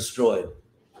destroyed.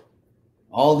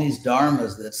 All these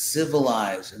dharmas that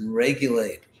civilize and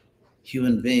regulate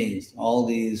human beings, all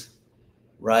these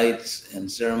rites and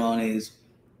ceremonies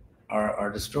are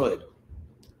destroyed.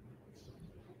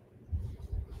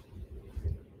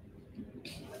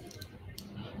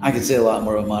 I could say a lot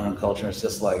more of modern culture. It's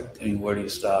just like, where do you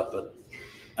stop? But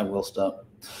I will stop.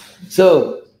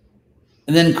 So,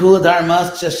 and then Kula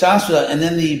Dharmas Shastra, and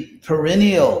then the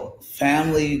perennial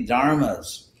family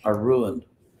dharmas are ruined.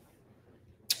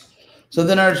 So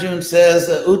then Arjuna says,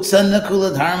 Utsanna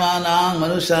Kula Dharmanang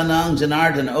Manushanang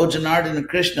Janardana, O Janardana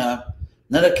Krishna,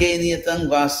 Narake Niyatang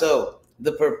Vaso.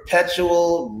 the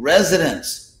perpetual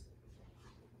residence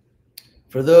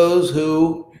for those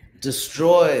who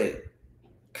destroy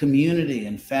community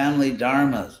and family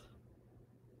dharmas.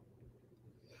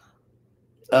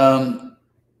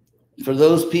 For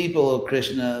those people, O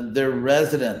Krishna, their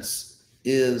residence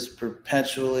is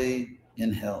perpetually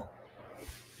in hell,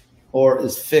 or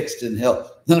is fixed in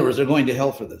hell. In other words, they're going to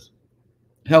hell for this.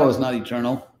 Hell is not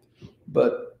eternal,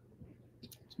 but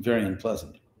it's very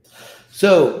unpleasant.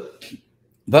 So,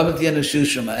 Bhavati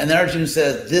Anushushama, and Arjuna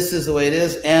says, this is the way it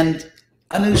is, and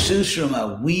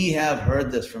Anushushama, we have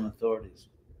heard this from authorities.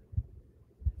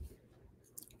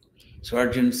 So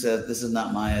Arjuna said, this is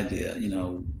not my idea,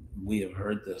 we have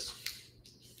heard this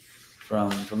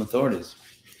from authorities.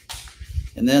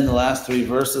 And then the last 3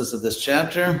 verses of this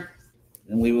chapter,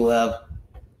 and we will have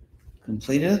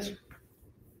completed.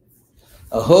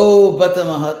 Aho bata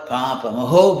mahat papam.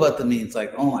 Aho bata means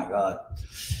like, oh my God.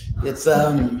 It's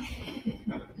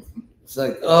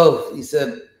like, oh, he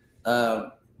said,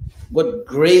 what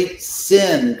great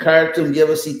sin kartum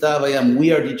yavasitavayam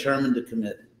we are determined to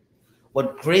commit.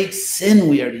 What great sin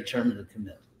we are determined to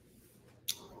commit.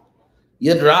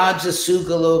 Yadraja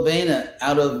sukalovena,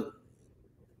 out of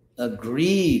a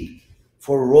greed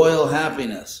for royal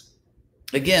happiness.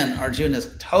 Again, Arjuna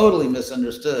has totally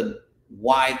misunderstood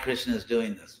why Krishna is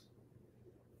doing this.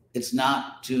 It's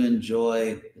not to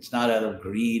enjoy, it's not out of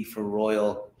greed for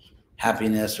royal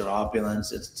happiness or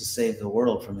opulence, it's to save the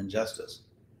world from injustice.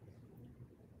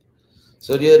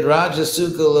 So Yadraja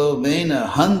sukalovena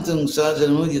hantum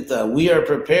sajanmudita, we are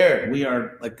prepared. We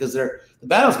are like, because the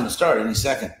battle's going to start any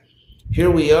second. Here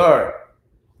we are,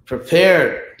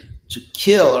 prepared to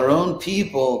kill our own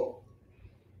people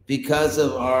because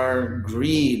of our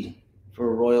greed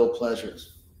for royal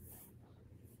pleasures.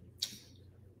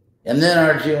 And then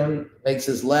Arjuna makes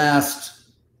his last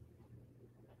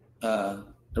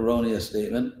erroneous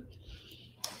statement.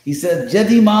 He said,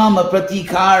 Jadimam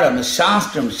apratikaram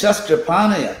shastram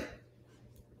shastrapanaya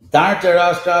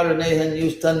dhartarashtranehan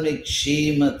yustanmik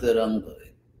shimataramgave.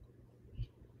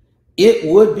 It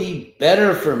would be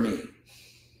better for me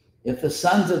if the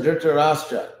sons of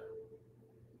Dhritarashtra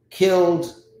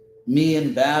killed me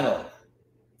in battle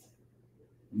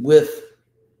with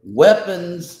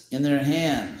weapons in their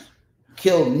hands,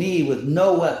 killed me with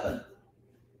no weapon.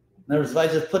 In other words, if I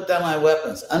just put down my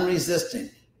weapons,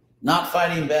 unresisting, not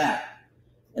fighting back,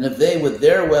 and if they, with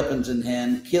their weapons in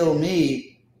hand, kill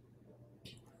me,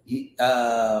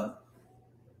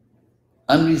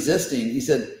 unresisting, he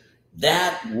said,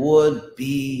 that would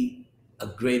be a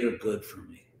greater good for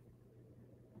me.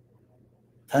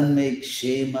 Tanmek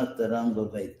shema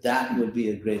tarangave, that would be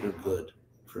a greater good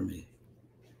for me.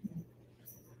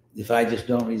 If I just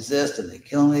don't resist and they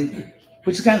kill me,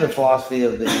 which is kind of the philosophy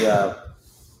of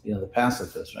the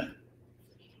pacifists, right?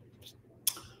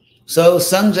 So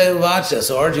Sanjay Uvacha,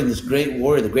 so Arjuna, this great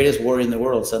warrior, the greatest warrior in the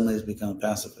world, suddenly has become a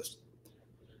pacifist.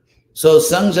 So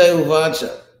Sanjay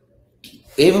Uvacha,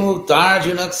 Evam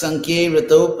Uttarjunak Sankhe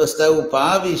Ratopasta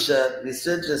Upavisha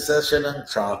Visija Sashanam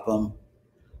Trapam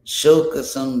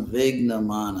Shokasam Vigna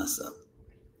Manasa.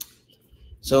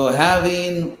 So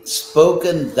having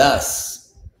spoken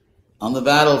thus on the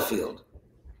battlefield,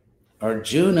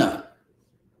 Arjuna,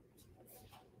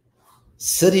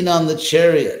 sitting on the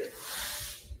chariot,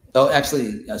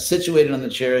 situated on the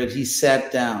chariot, he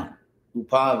sat down.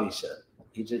 Upavisha.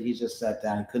 He just sat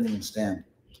down. He couldn't even stand.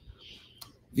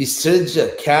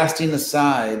 Visrija, casting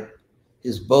aside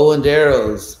his bow and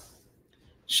arrows.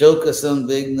 Shokasam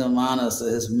Vigna Manasa,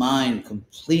 his mind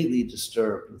completely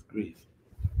disturbed with grief.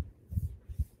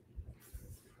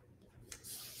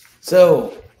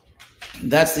 So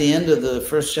that's the end of the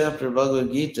first chapter of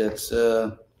Bhagavad Gita. It's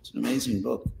an amazing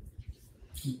book.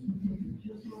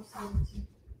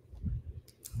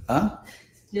 Huh?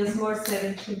 Just more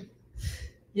 17.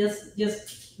 We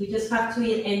just have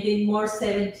to end in more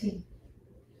 17.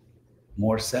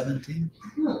 More 17?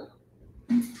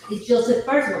 It's just the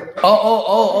first one.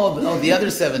 Oh, the other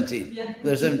 17. Yeah.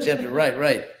 There's 7 chapter.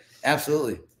 Right.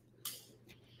 Absolutely.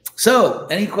 So,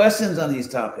 any questions on these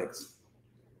topics?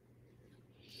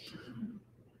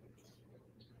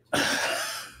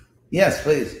 Yes,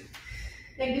 please.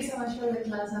 Thank you so much for the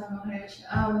class, Maharaj.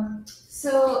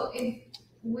 So if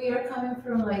we are coming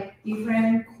from like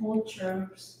different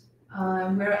cultures,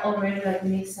 we're already like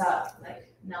mixed up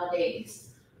like nowadays.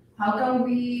 How can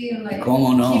we like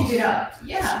keep it up?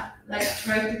 Yeah, like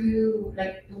try to do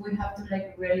like, do we have to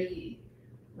like really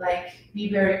like be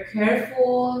very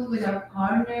careful with our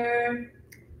partner,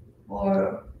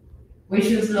 or we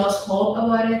should lose hope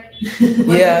about it?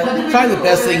 Yeah, probably the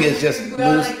best thing is just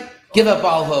give up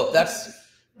all hope.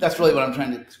 That's really what I'm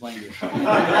trying to explain to you.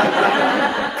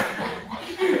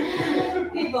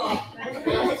 People.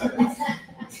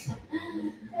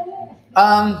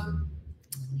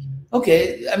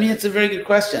 Okay, I mean, it's a very good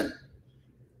question.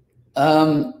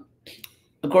 Of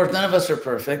course, none of us are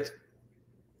perfect.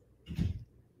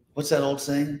 What's that old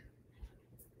saying?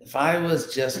 If I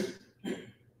was just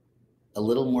a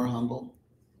little more humble,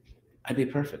 I'd be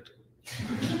perfect.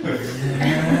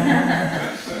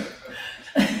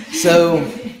 So,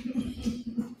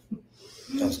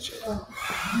 that's true.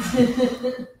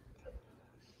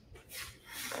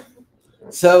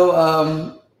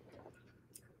 So,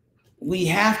 we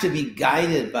have to be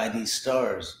guided by these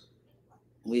stars.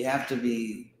 We have to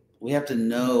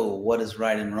know what is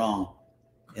right and wrong.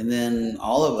 And then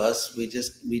all of us, we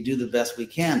do the best we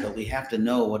can, but we have to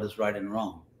know what is right and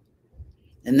wrong.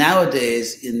 And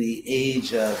nowadays, in the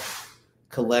age of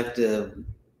collective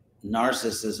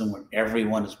narcissism, where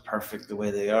everyone is perfect the way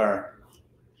they are,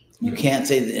 you can't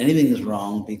say that anything is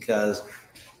wrong because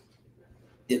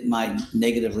it might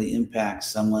negatively impact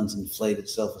someone's inflated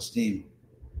self-esteem.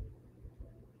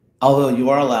 Although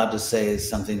you are allowed to say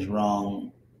something's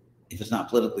wrong if it's not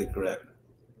politically correct.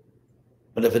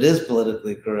 But if it is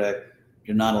politically correct,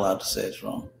 you're not allowed to say it's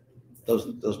wrong.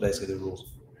 Those basically the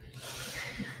rules.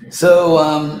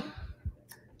 So,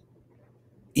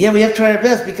 yeah, we have to try our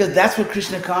best because that's what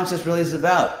Krishna consciousness really is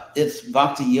about. It's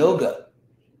bhakti yoga.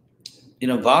 You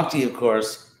know, bhakti, of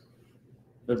course,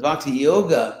 but bhakti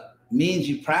yoga means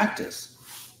you practice.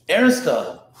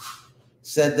 Aristotle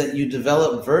said that you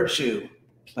develop virtue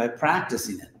by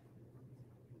practicing it.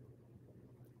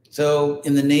 So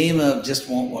in the name of just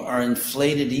our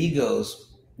inflated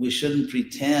egos, we shouldn't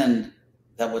pretend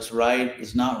that what's right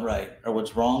is not right or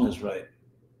what's wrong is right.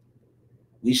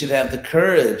 We should have the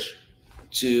courage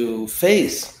to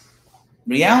face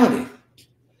reality.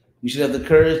 We should have the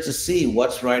courage to see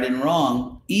what's right and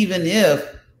wrong, even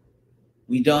if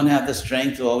we don't have the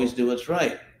strength to always do what's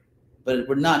right. But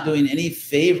we're not doing any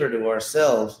favor to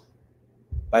ourselves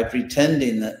by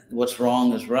pretending that what's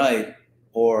wrong is right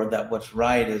or that what's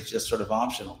right is just sort of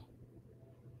optional.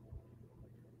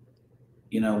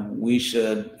 You know, we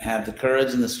should have the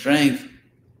courage and the strength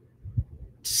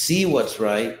to see what's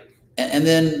right and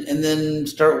then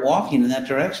start walking in that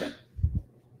direction.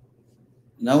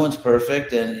 No one's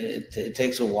perfect and it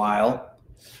takes a while.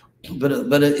 But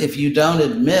if you don't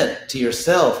admit to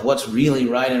yourself what's really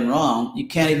right and wrong, you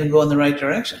can't even go in the right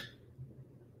direction.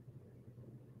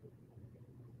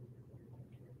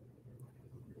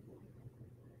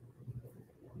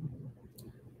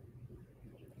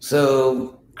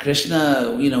 So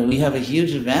Krishna, you know, we have a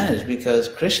huge advantage because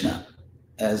Krishna,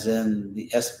 as in the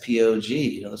SPOG,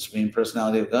 you know, the Supreme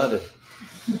Personality of Godhead.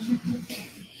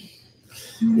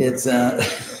 It's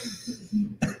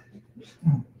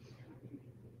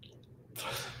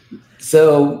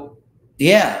so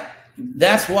yeah,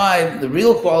 that's why the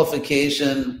real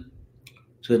qualification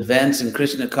to advance in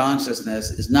Krishna consciousness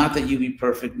is not that you be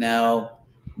perfect now,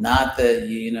 not that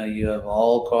you have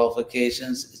all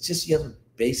qualifications. It's just you have a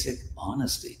basic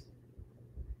honesty.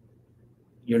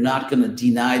 You're not going to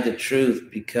deny the truth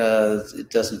because it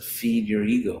doesn't feed your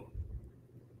ego.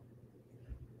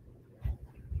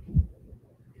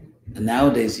 And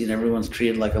nowadays, everyone's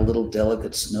treated like a little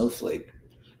delicate snowflake.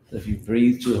 If you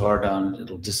breathe too hard on it,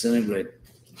 it'll disintegrate.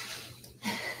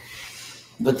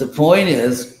 But the point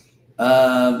is,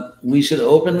 we should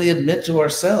openly admit to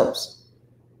ourselves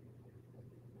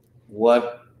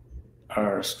what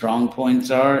our strong points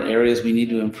are, areas we need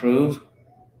to improve.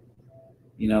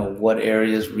 You know, what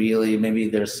areas really, maybe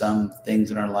there's some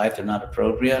things in our life that are not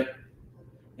appropriate.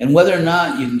 And whether or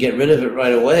not you can get rid of it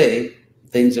right away,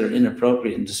 things that are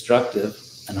inappropriate and destructive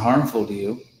and harmful to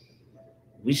you,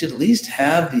 we should at least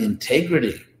have the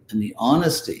integrity and the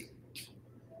honesty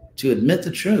to admit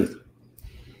the truth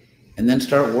and then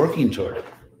start working toward it.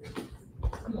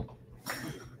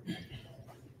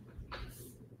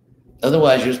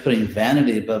 Otherwise, you're just putting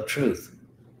vanity above truth.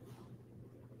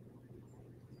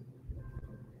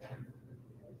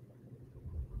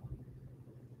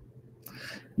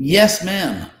 Yes,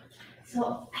 ma'am.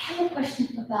 So I have a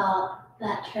question about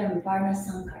that term, Varna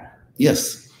Sankara.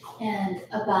 Yes. And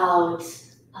about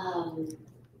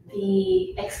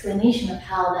the explanation of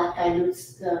how that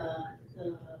dilutes the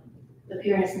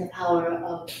appearance and the power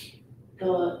of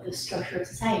the structure of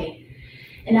society.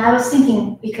 And I was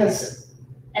thinking,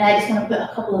 and I just want to put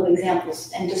a couple of examples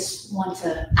and just want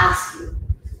to ask you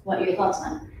what your thoughts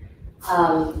on.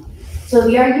 So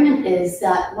the argument is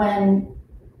that when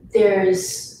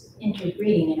there's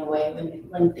interbreeding in a way,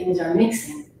 when things are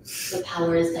mixing, the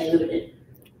power is diluted.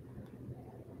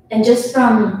 And just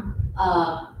from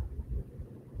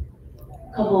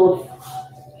couple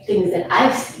of things that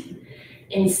I've seen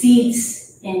in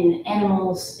seeds, in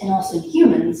animals, and also in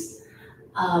humans.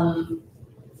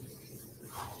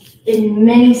 In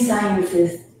many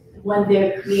sciences, when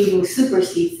they're creating super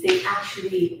seeds, they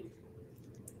actually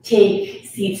take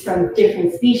seeds from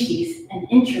different species and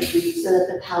interbreed so that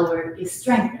the power is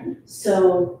strengthened.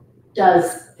 So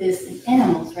does this in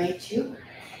animals, right, too?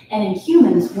 And in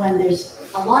humans, when there's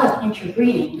a lot of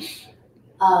interbreeding,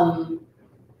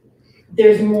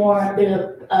 there's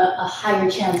a higher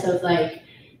chance of like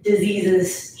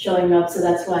diseases showing up. So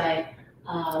that's why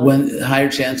When higher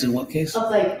chance in what case?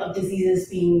 of diseases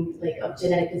being like of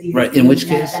genetic diseases. Right, in being which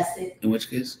case? manifested. In which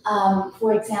case?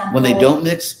 For example, When they don't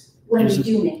mix? when they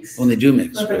do mix. When they do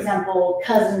mix, So for right. example,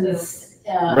 cousins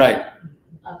Right.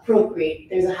 procreate,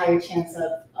 there's a higher chance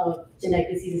of genetic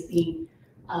diseases being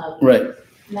Right.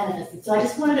 manifested. So I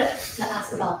just wanted to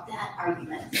ask about that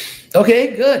argument.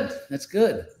 Okay, good. That's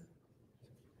good.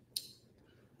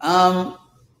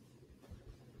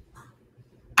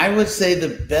 I would say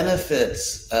the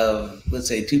benefits of, let's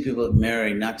say, two people that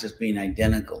marry not just being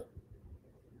identical,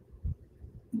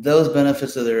 those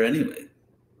benefits are there anyway.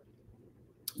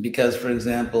 Because, for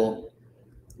example,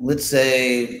 let's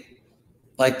say,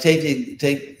 like take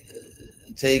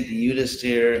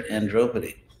Yudhisthira and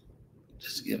Draupadi,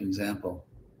 just to give an example.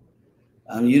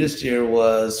 Yudhisthira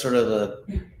was sort of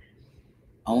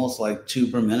almost like too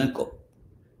Brahminical.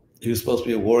 He was supposed to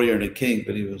be a warrior and a king,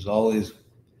 but he was always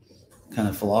kind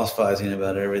of philosophizing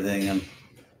about everything and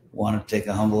wanted to take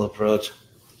a humble approach.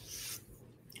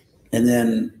 And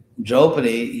then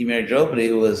Draupadi, he married Draupadi,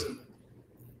 who was,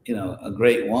 a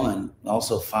great woman,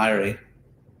 also fiery,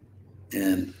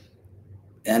 and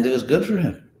it was good for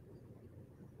him.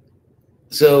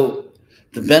 So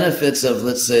the benefits of,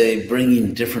 let's say,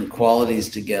 bringing different qualities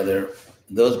together,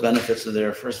 those benefits are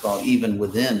there, first of all, even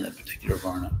within a particular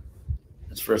varna.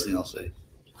 That's the first thing I'll say.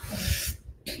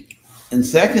 And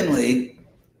secondly,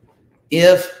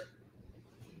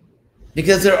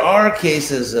 because there are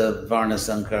cases of varna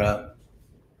sankara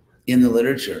in the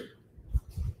literature,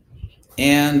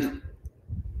 and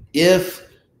if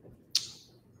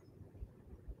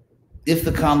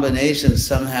the combination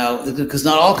somehow, because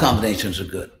not all combinations are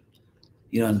good,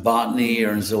 in botany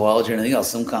or in zoology or anything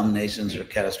else, some combinations are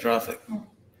catastrophic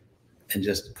and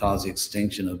just cause the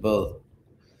extinction of both.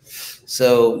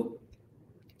 So,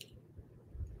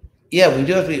 yeah, we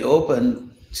do have to be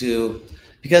open to,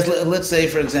 because let's say,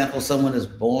 for example, someone is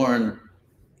born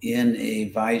in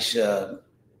a Vaishya,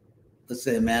 let's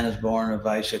say a man is born in a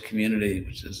Vaishya community,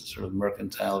 which is sort of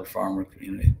mercantile or farmer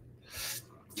community,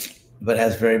 but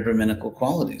has very Brahminical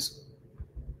qualities.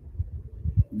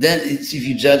 Then if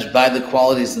you judge by the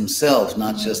qualities themselves,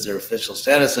 not just their official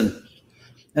status,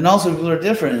 and also people are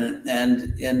different,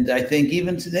 and I think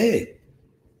even today,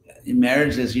 in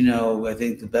marriages, I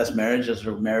think the best marriages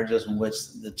are marriages in which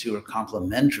the two are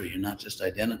complementary and not just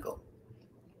identical.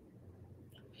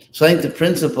 So I think the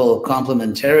principle of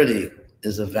complementarity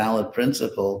is a valid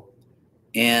principle,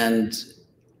 and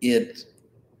it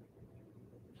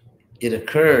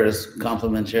occurs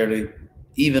complementarily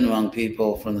even among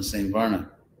people from the same varna,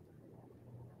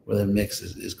 where the mix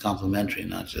is complementary,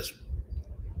 not just.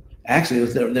 Actually,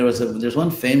 there's one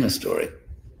famous story.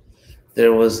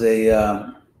 There was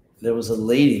a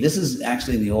lady. This is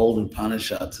actually in the old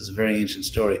Upanishads. It's a very ancient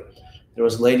story. There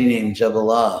was a lady named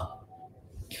Jabala,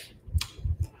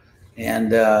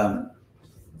 and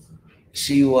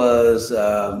she was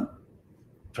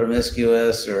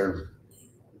promiscuous,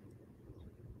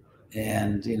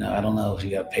 and I don't know if she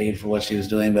got paid for what she was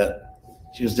doing, but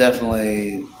she was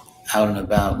definitely out and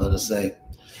about, let us say.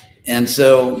 And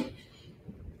so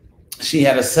she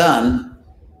had a son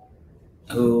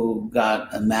who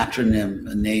got a matronym,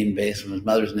 a name based on his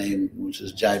mother's name, which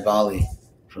is Jaibali,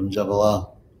 from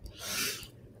Jabala.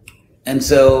 And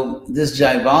so this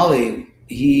Jaibali,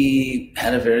 he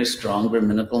had a very strong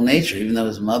Brahminical nature, even though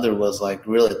his mother was like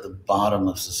really at the bottom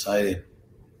of society,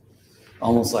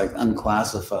 almost like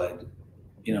unclassified.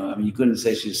 You couldn't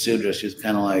say she's Sudra. She was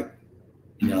kind of like,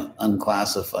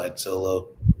 unclassified, so low.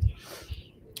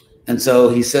 And so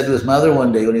he said to his mother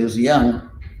one day when he was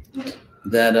young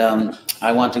that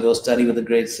I want to go study with a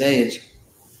great sage.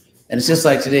 And it's just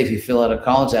like today, if you fill out a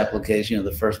college application,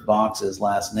 the first box is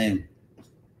last name.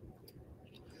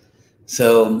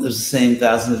 So it was the same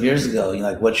thousands of years ago.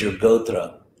 What's your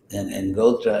gotra? And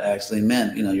gotra actually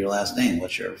meant, your last name.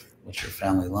 What's your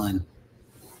family line?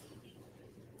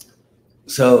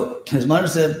 So his mother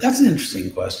said, that's an interesting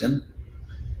question.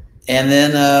 And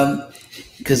then,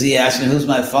 because he asked me, who's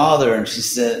my father? And she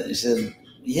said,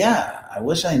 yeah, I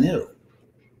wish I knew.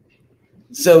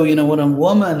 So, when a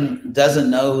woman doesn't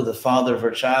know who the father of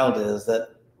her child is, that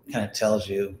kind of tells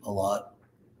you a lot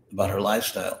about her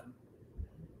lifestyle.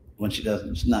 When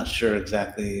she's not sure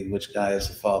exactly which guy is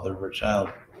the father of her child.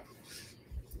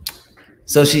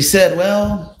 So she said,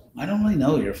 well, I don't really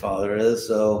know who your father is.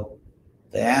 So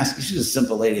they ask you, she's a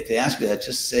simple lady. If they ask you that,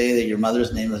 just say that your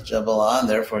mother's name is Jabala and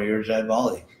therefore you're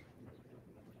Jayabali.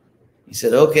 He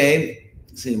said, okay.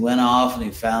 So he went off and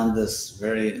he found this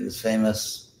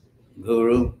famous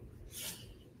guru.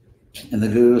 And the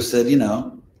guru said,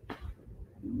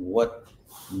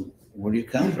 where do you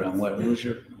come from? Who's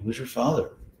your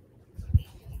father?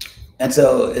 And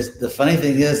so the funny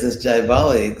thing is, this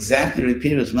Jayabali exactly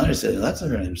repeated what his mother said. Well, that's a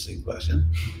very interesting question.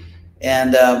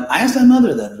 And I asked my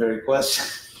mother that very question.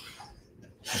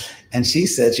 And she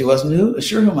said she wasn't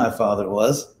sure who my father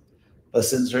was, but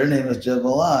since her name is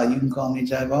Jabala, you can call me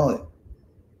Jayabali.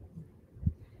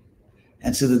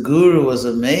 And so the guru was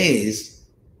amazed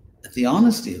at the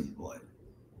honesty of the boy.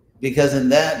 Because in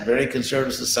that very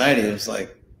conservative society, it was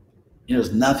like,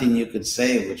 there's nothing you could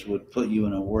say which would put you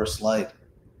in a worse light.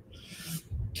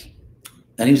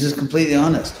 And he was just completely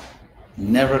honest.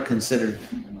 Never considered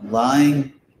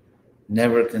lying,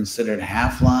 never considered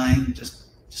half lying,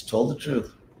 just told the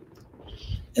truth.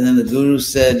 And then the guru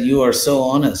said, you are so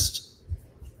honest.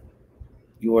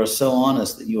 You are so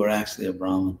honest that you are actually a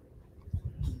Brahmin.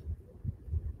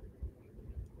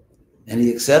 And he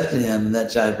accepted him, and that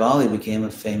Jayabali became a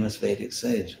famous Vedic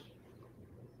sage.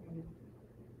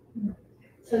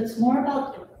 So it's more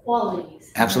about the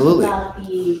qualities. Absolutely. About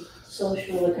the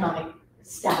social economic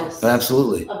status.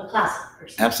 Absolutely. Of a class of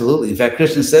person. Absolutely. In fact,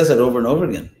 Krishna says that over and over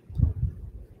again.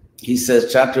 He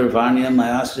says, Chaturvarnya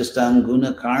Mayastistam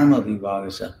Guna Karma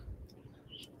Vibhagasha,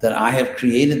 that I have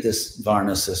created this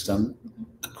Varna system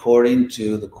according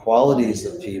to the qualities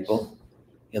of people,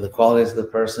 the qualities of the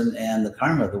person and the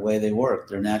karma, the way they work,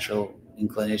 their natural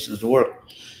inclinations to work.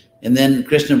 And then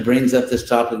Krishna brings up this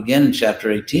topic again in chapter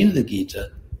 18 of the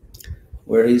Gita,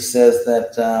 where he says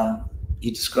that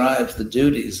he describes the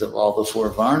duties of all the four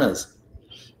Varnas.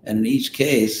 And in each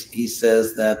case, he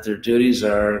says that their duties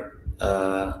are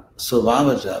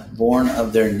Svabhavaja, born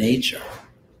of their nature,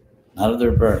 not of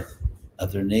their birth,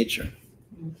 of their nature.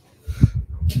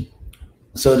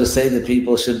 So to say that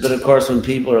people should, but of course when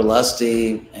people are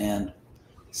lusty and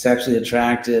sexually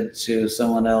attracted to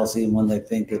someone else, even when they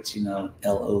think it's,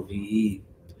 L-O-V-E,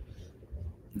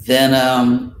 then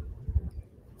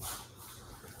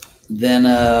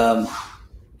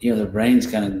their brains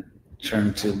kind of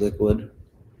turn to liquid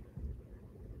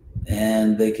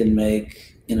and they can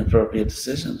make inappropriate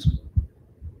decisions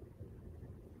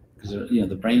because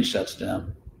the brain shuts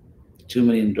down. Too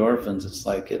many endorphins. It's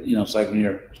like it's like when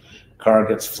your car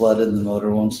gets flooded and the motor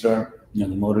won't start. The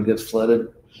motor gets flooded.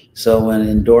 So when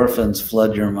endorphins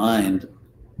flood your mind,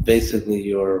 basically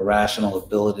your rational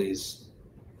abilities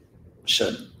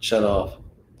shut off.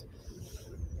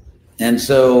 And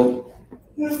so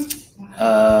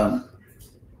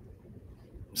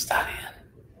está bien.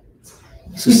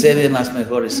 Sucede en las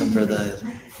mejores sempradas.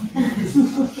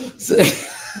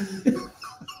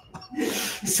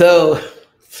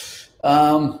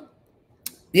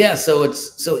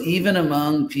 So even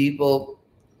among people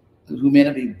who may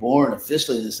not be born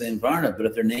officially in the same Varna, but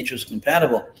if their nature is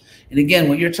compatible. And again,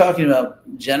 what you're talking about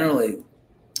generally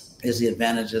is the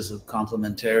advantages of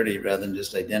complementarity rather than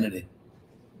just identity.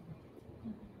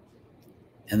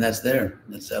 And that's there.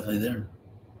 That's definitely there.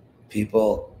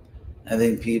 I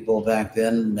think people back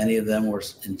then, many of them were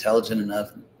intelligent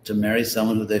enough to marry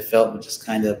someone who they felt would just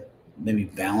kind of maybe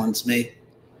balance me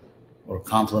or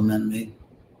complement me,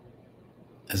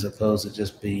 as opposed to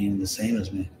just being the same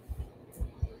as me.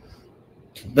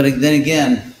 But then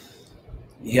again,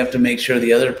 you have to make sure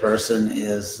the other person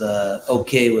is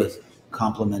okay with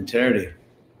complementarity.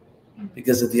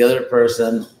 Because if the other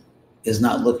person is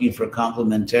not looking for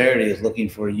complementarity, is looking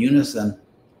for unison,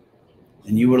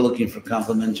 and you were looking for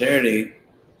complementarity,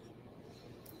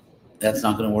 that's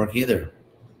not going to work either.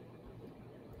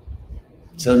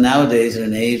 So nowadays, in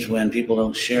an age when people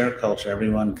don't share culture,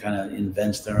 everyone kind of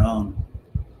invents their own.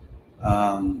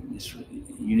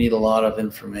 You need a lot of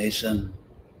information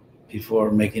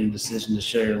before making a decision to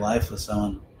share your life with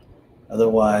someone.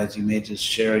 Otherwise, you may just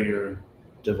share your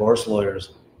divorce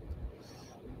lawyers.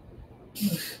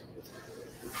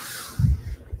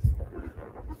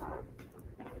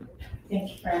 Thank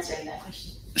you for answering that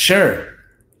question. Sure.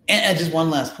 And just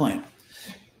one last point.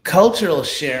 Cultural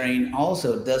sharing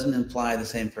also doesn't imply the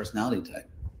same personality type.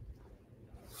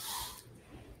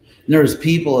 There's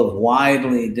people of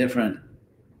widely different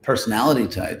personality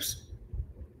types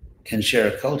can share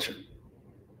a culture.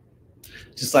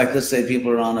 Just like, let's say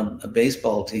people are on a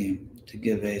baseball team, to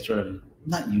give a sort of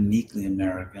not uniquely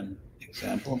American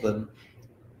example, but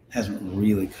hasn't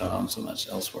really caught on so much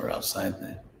elsewhere outside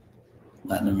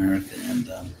Latin America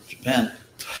and Japan.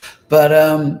 But,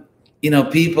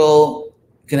 people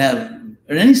can have, in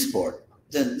any sport,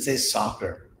 say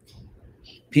soccer,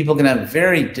 people can have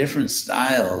very different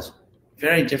styles,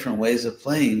 very different ways of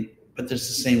playing, but there's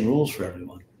the same rules for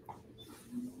everyone.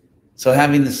 So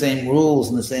having the same rules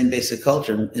and the same basic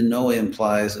culture in no way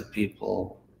implies that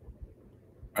people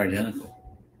are identical.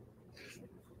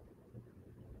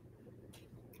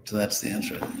 So that's the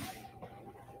answer, I think.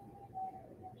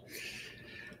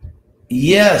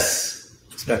 Yes.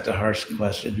 Expect a harsh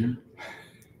question here.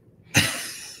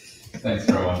 Thanks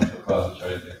everyone for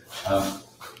class,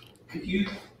 you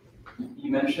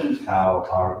mentioned how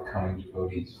our becoming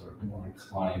devotees are more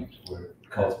inclined toward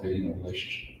cultivating a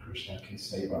relationship with Krishna can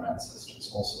save our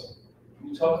ancestors also. Can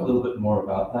you talk a little bit more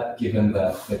about that, given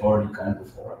that they've already gone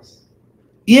before us?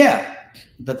 Yeah,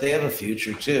 but they have a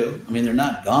future too. I mean, they're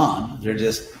not gone. They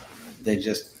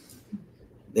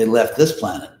left this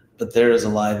planet, but they're as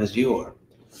alive as you are.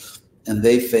 And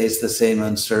they face the same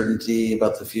uncertainty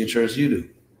about the future as you do.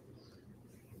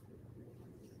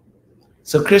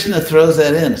 So Krishna throws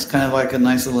that in. It's kind of like a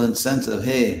nice little incentive.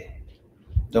 Hey,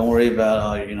 don't worry about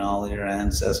all your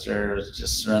ancestors.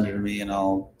 Just surrender to me, and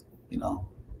I'll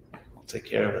take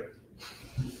care of it.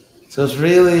 So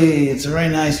it's a very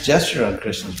nice gesture on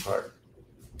Krishna's part.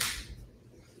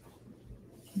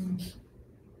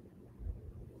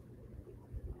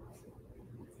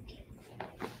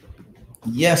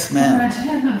 Yes, ma'am. I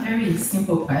have a very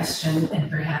simple question, and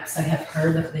perhaps I have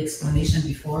heard of the explanation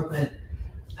before, but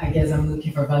I guess I'm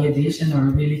looking for validation or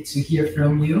really to hear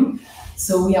from you.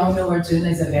 So we all know Arjuna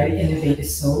is a very elevated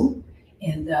soul,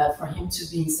 and for him to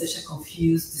be in such a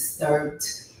confused, disturbed,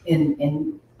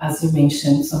 and as you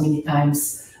mentioned so many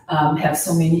times, have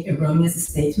so many erroneous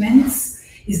statements,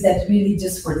 is that really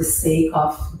just for the sake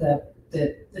of the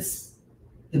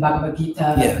Bhagavad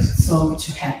Gita Yes. song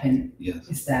to happen? Yes.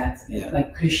 Is that Yeah.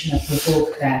 like Krishna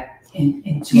provoked that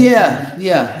into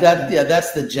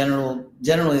That's the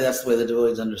generally that's the way the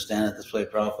devotees understand it. This way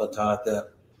Prabhupada taught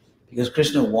that, because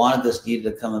Krishna wanted this Gita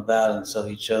to come about, and so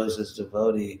he chose his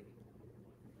devotee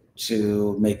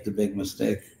to make the big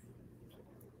mistake.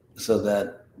 So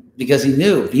that, because he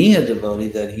knew, being a devotee,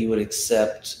 that he would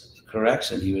accept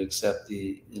correction, he would accept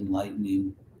the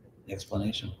enlightening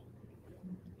explanation.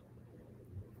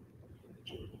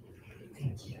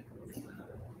 Thank you.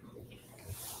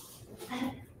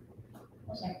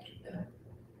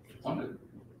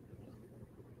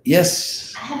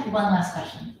 Yes, I have one last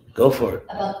question go for it.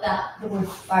 about the word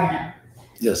varna.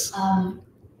 Yes.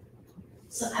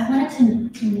 So I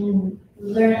wanted to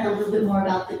learn a little bit more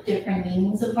about the different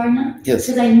meanings of varna. Yes.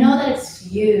 Because I know that it's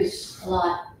used a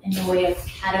lot in the way of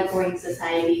categorizing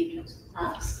society in terms of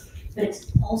class. But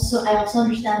it's also, I also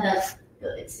understand that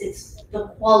it's the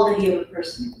quality of a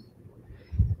person.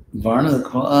 Varna,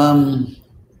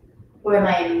 Or am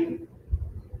I?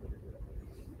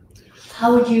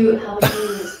 How would you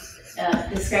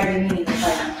describe the meaning of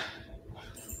varna?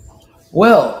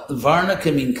 well, Varna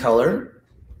can mean color,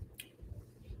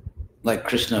 like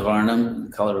Krishna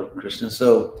Varnam, color of Krishna.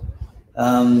 So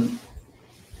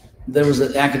there was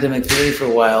an academic theory for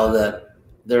a while that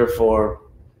therefore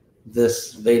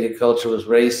this Vedic culture was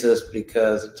racist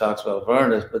because it talks about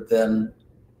Varnas, but then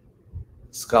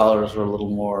scholars were a little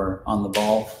more on the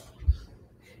ball,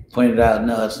 pointed out,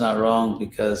 no, that's not wrong,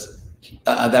 because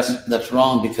that's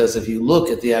wrong, because if you look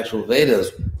at the actual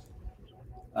Vedas,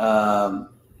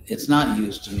 it's not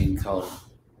used to mean color.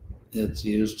 It's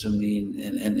used to mean,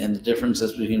 and the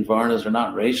differences between Varnas are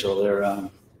not racial, they're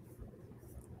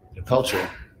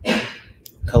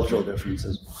cultural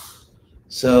differences.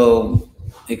 So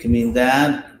it can mean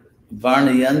that.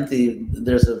 Varnayanti,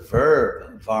 there's a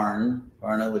verb,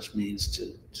 varna, which means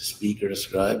to speak or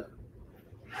describe.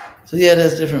 So yeah, it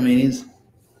has different meanings.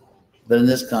 But in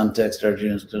this context,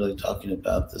 Arjuna is clearly talking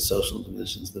about the social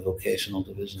divisions, the vocational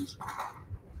divisions.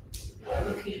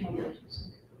 Vocational divisions.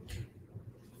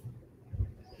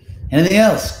 Anything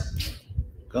else?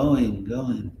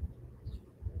 Going.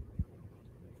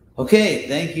 Okay,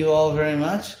 thank you all very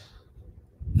much.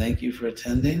 Thank you for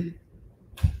attending.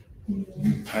 All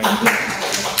right.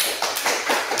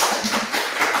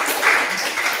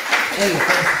 Hey,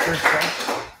 thanks for the first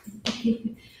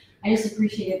question. I just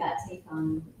appreciated that take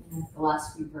on the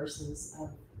last few verses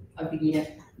of the Gita.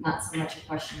 Not so much a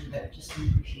question, but just an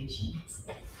appreciation.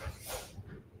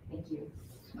 Thank you.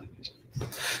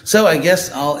 So I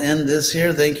guess I'll end this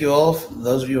here. Thank you all,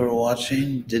 those of you who are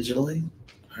watching digitally.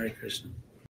 Hare Krishna.